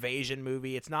alien invasion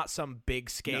movie. It's not some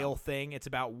big scale thing. It's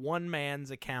about one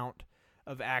man's account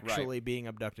of actually being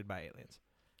abducted by aliens.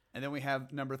 And then we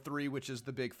have number 3, which is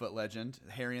the Bigfoot legend,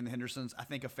 Harry and the Hendersons. I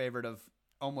think a favorite of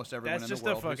almost everyone in the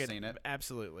world who's seen it.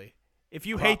 Absolutely. If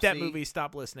you hate that movie,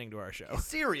 stop listening to our show.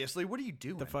 Seriously, what are you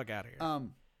doing? Get the fuck out of here.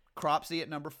 Cropsy at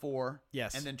number 4.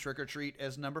 Yes. And then Trick or Treat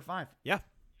as number 5. Yeah.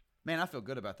 Man, I feel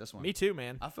good about this one. Me too,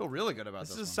 man. I feel really good about this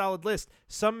one. This is a solid list.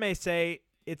 Some may say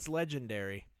it's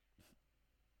legendary.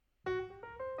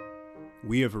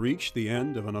 We have reached the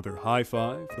end of another High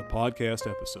Five, the podcast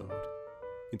episode.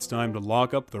 It's time to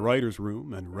lock up the writer's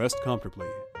room and rest comfortably,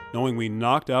 knowing we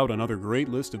knocked out another great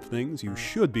list of things you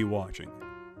should be watching.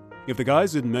 If the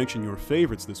guys didn't mention your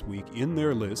favorites this week in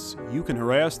their lists, you can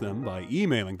harass them by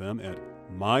emailing them at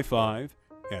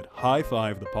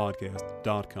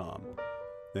myfive@highfivethepodcast.com.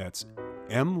 That's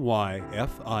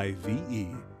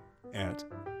MYFIVE at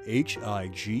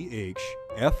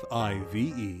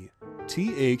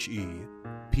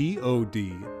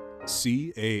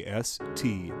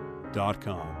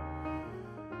HIGHFIVETHEPODCAST.com.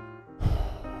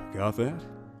 Got that?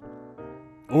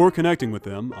 Or connecting with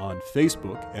them on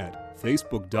Facebook at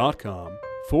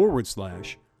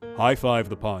facebook.com/High Five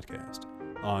the Podcast,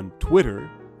 on Twitter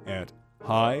at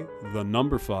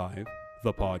High5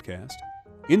 the Podcast,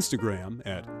 Instagram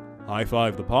at High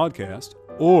Five the Podcast,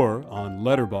 or on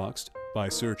Letterboxd by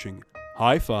searching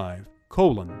High Five: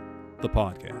 the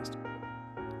Podcast.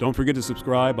 Don't forget to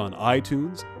subscribe on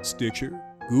iTunes, Stitcher,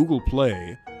 Google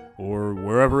Play, or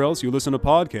wherever else you listen to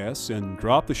podcasts, and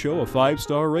drop the show a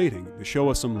 5-star rating to show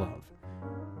us some love.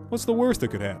 What's the worst that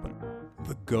could happen?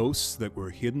 The ghosts that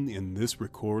were hidden in this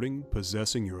recording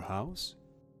possessing your house?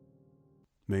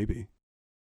 Maybe.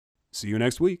 See you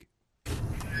next week.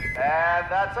 And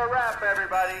that's a wrap,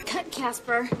 everybody. Cut,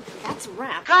 Casper. That's a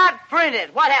wrap. Cut! Print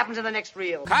it! What happens in the next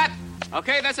reel? Cut!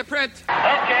 Okay, that's a print. Okay,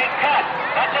 cut.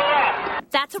 That's a wrap.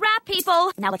 That's a wrap,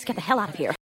 people. Now let's get the hell out of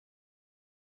here.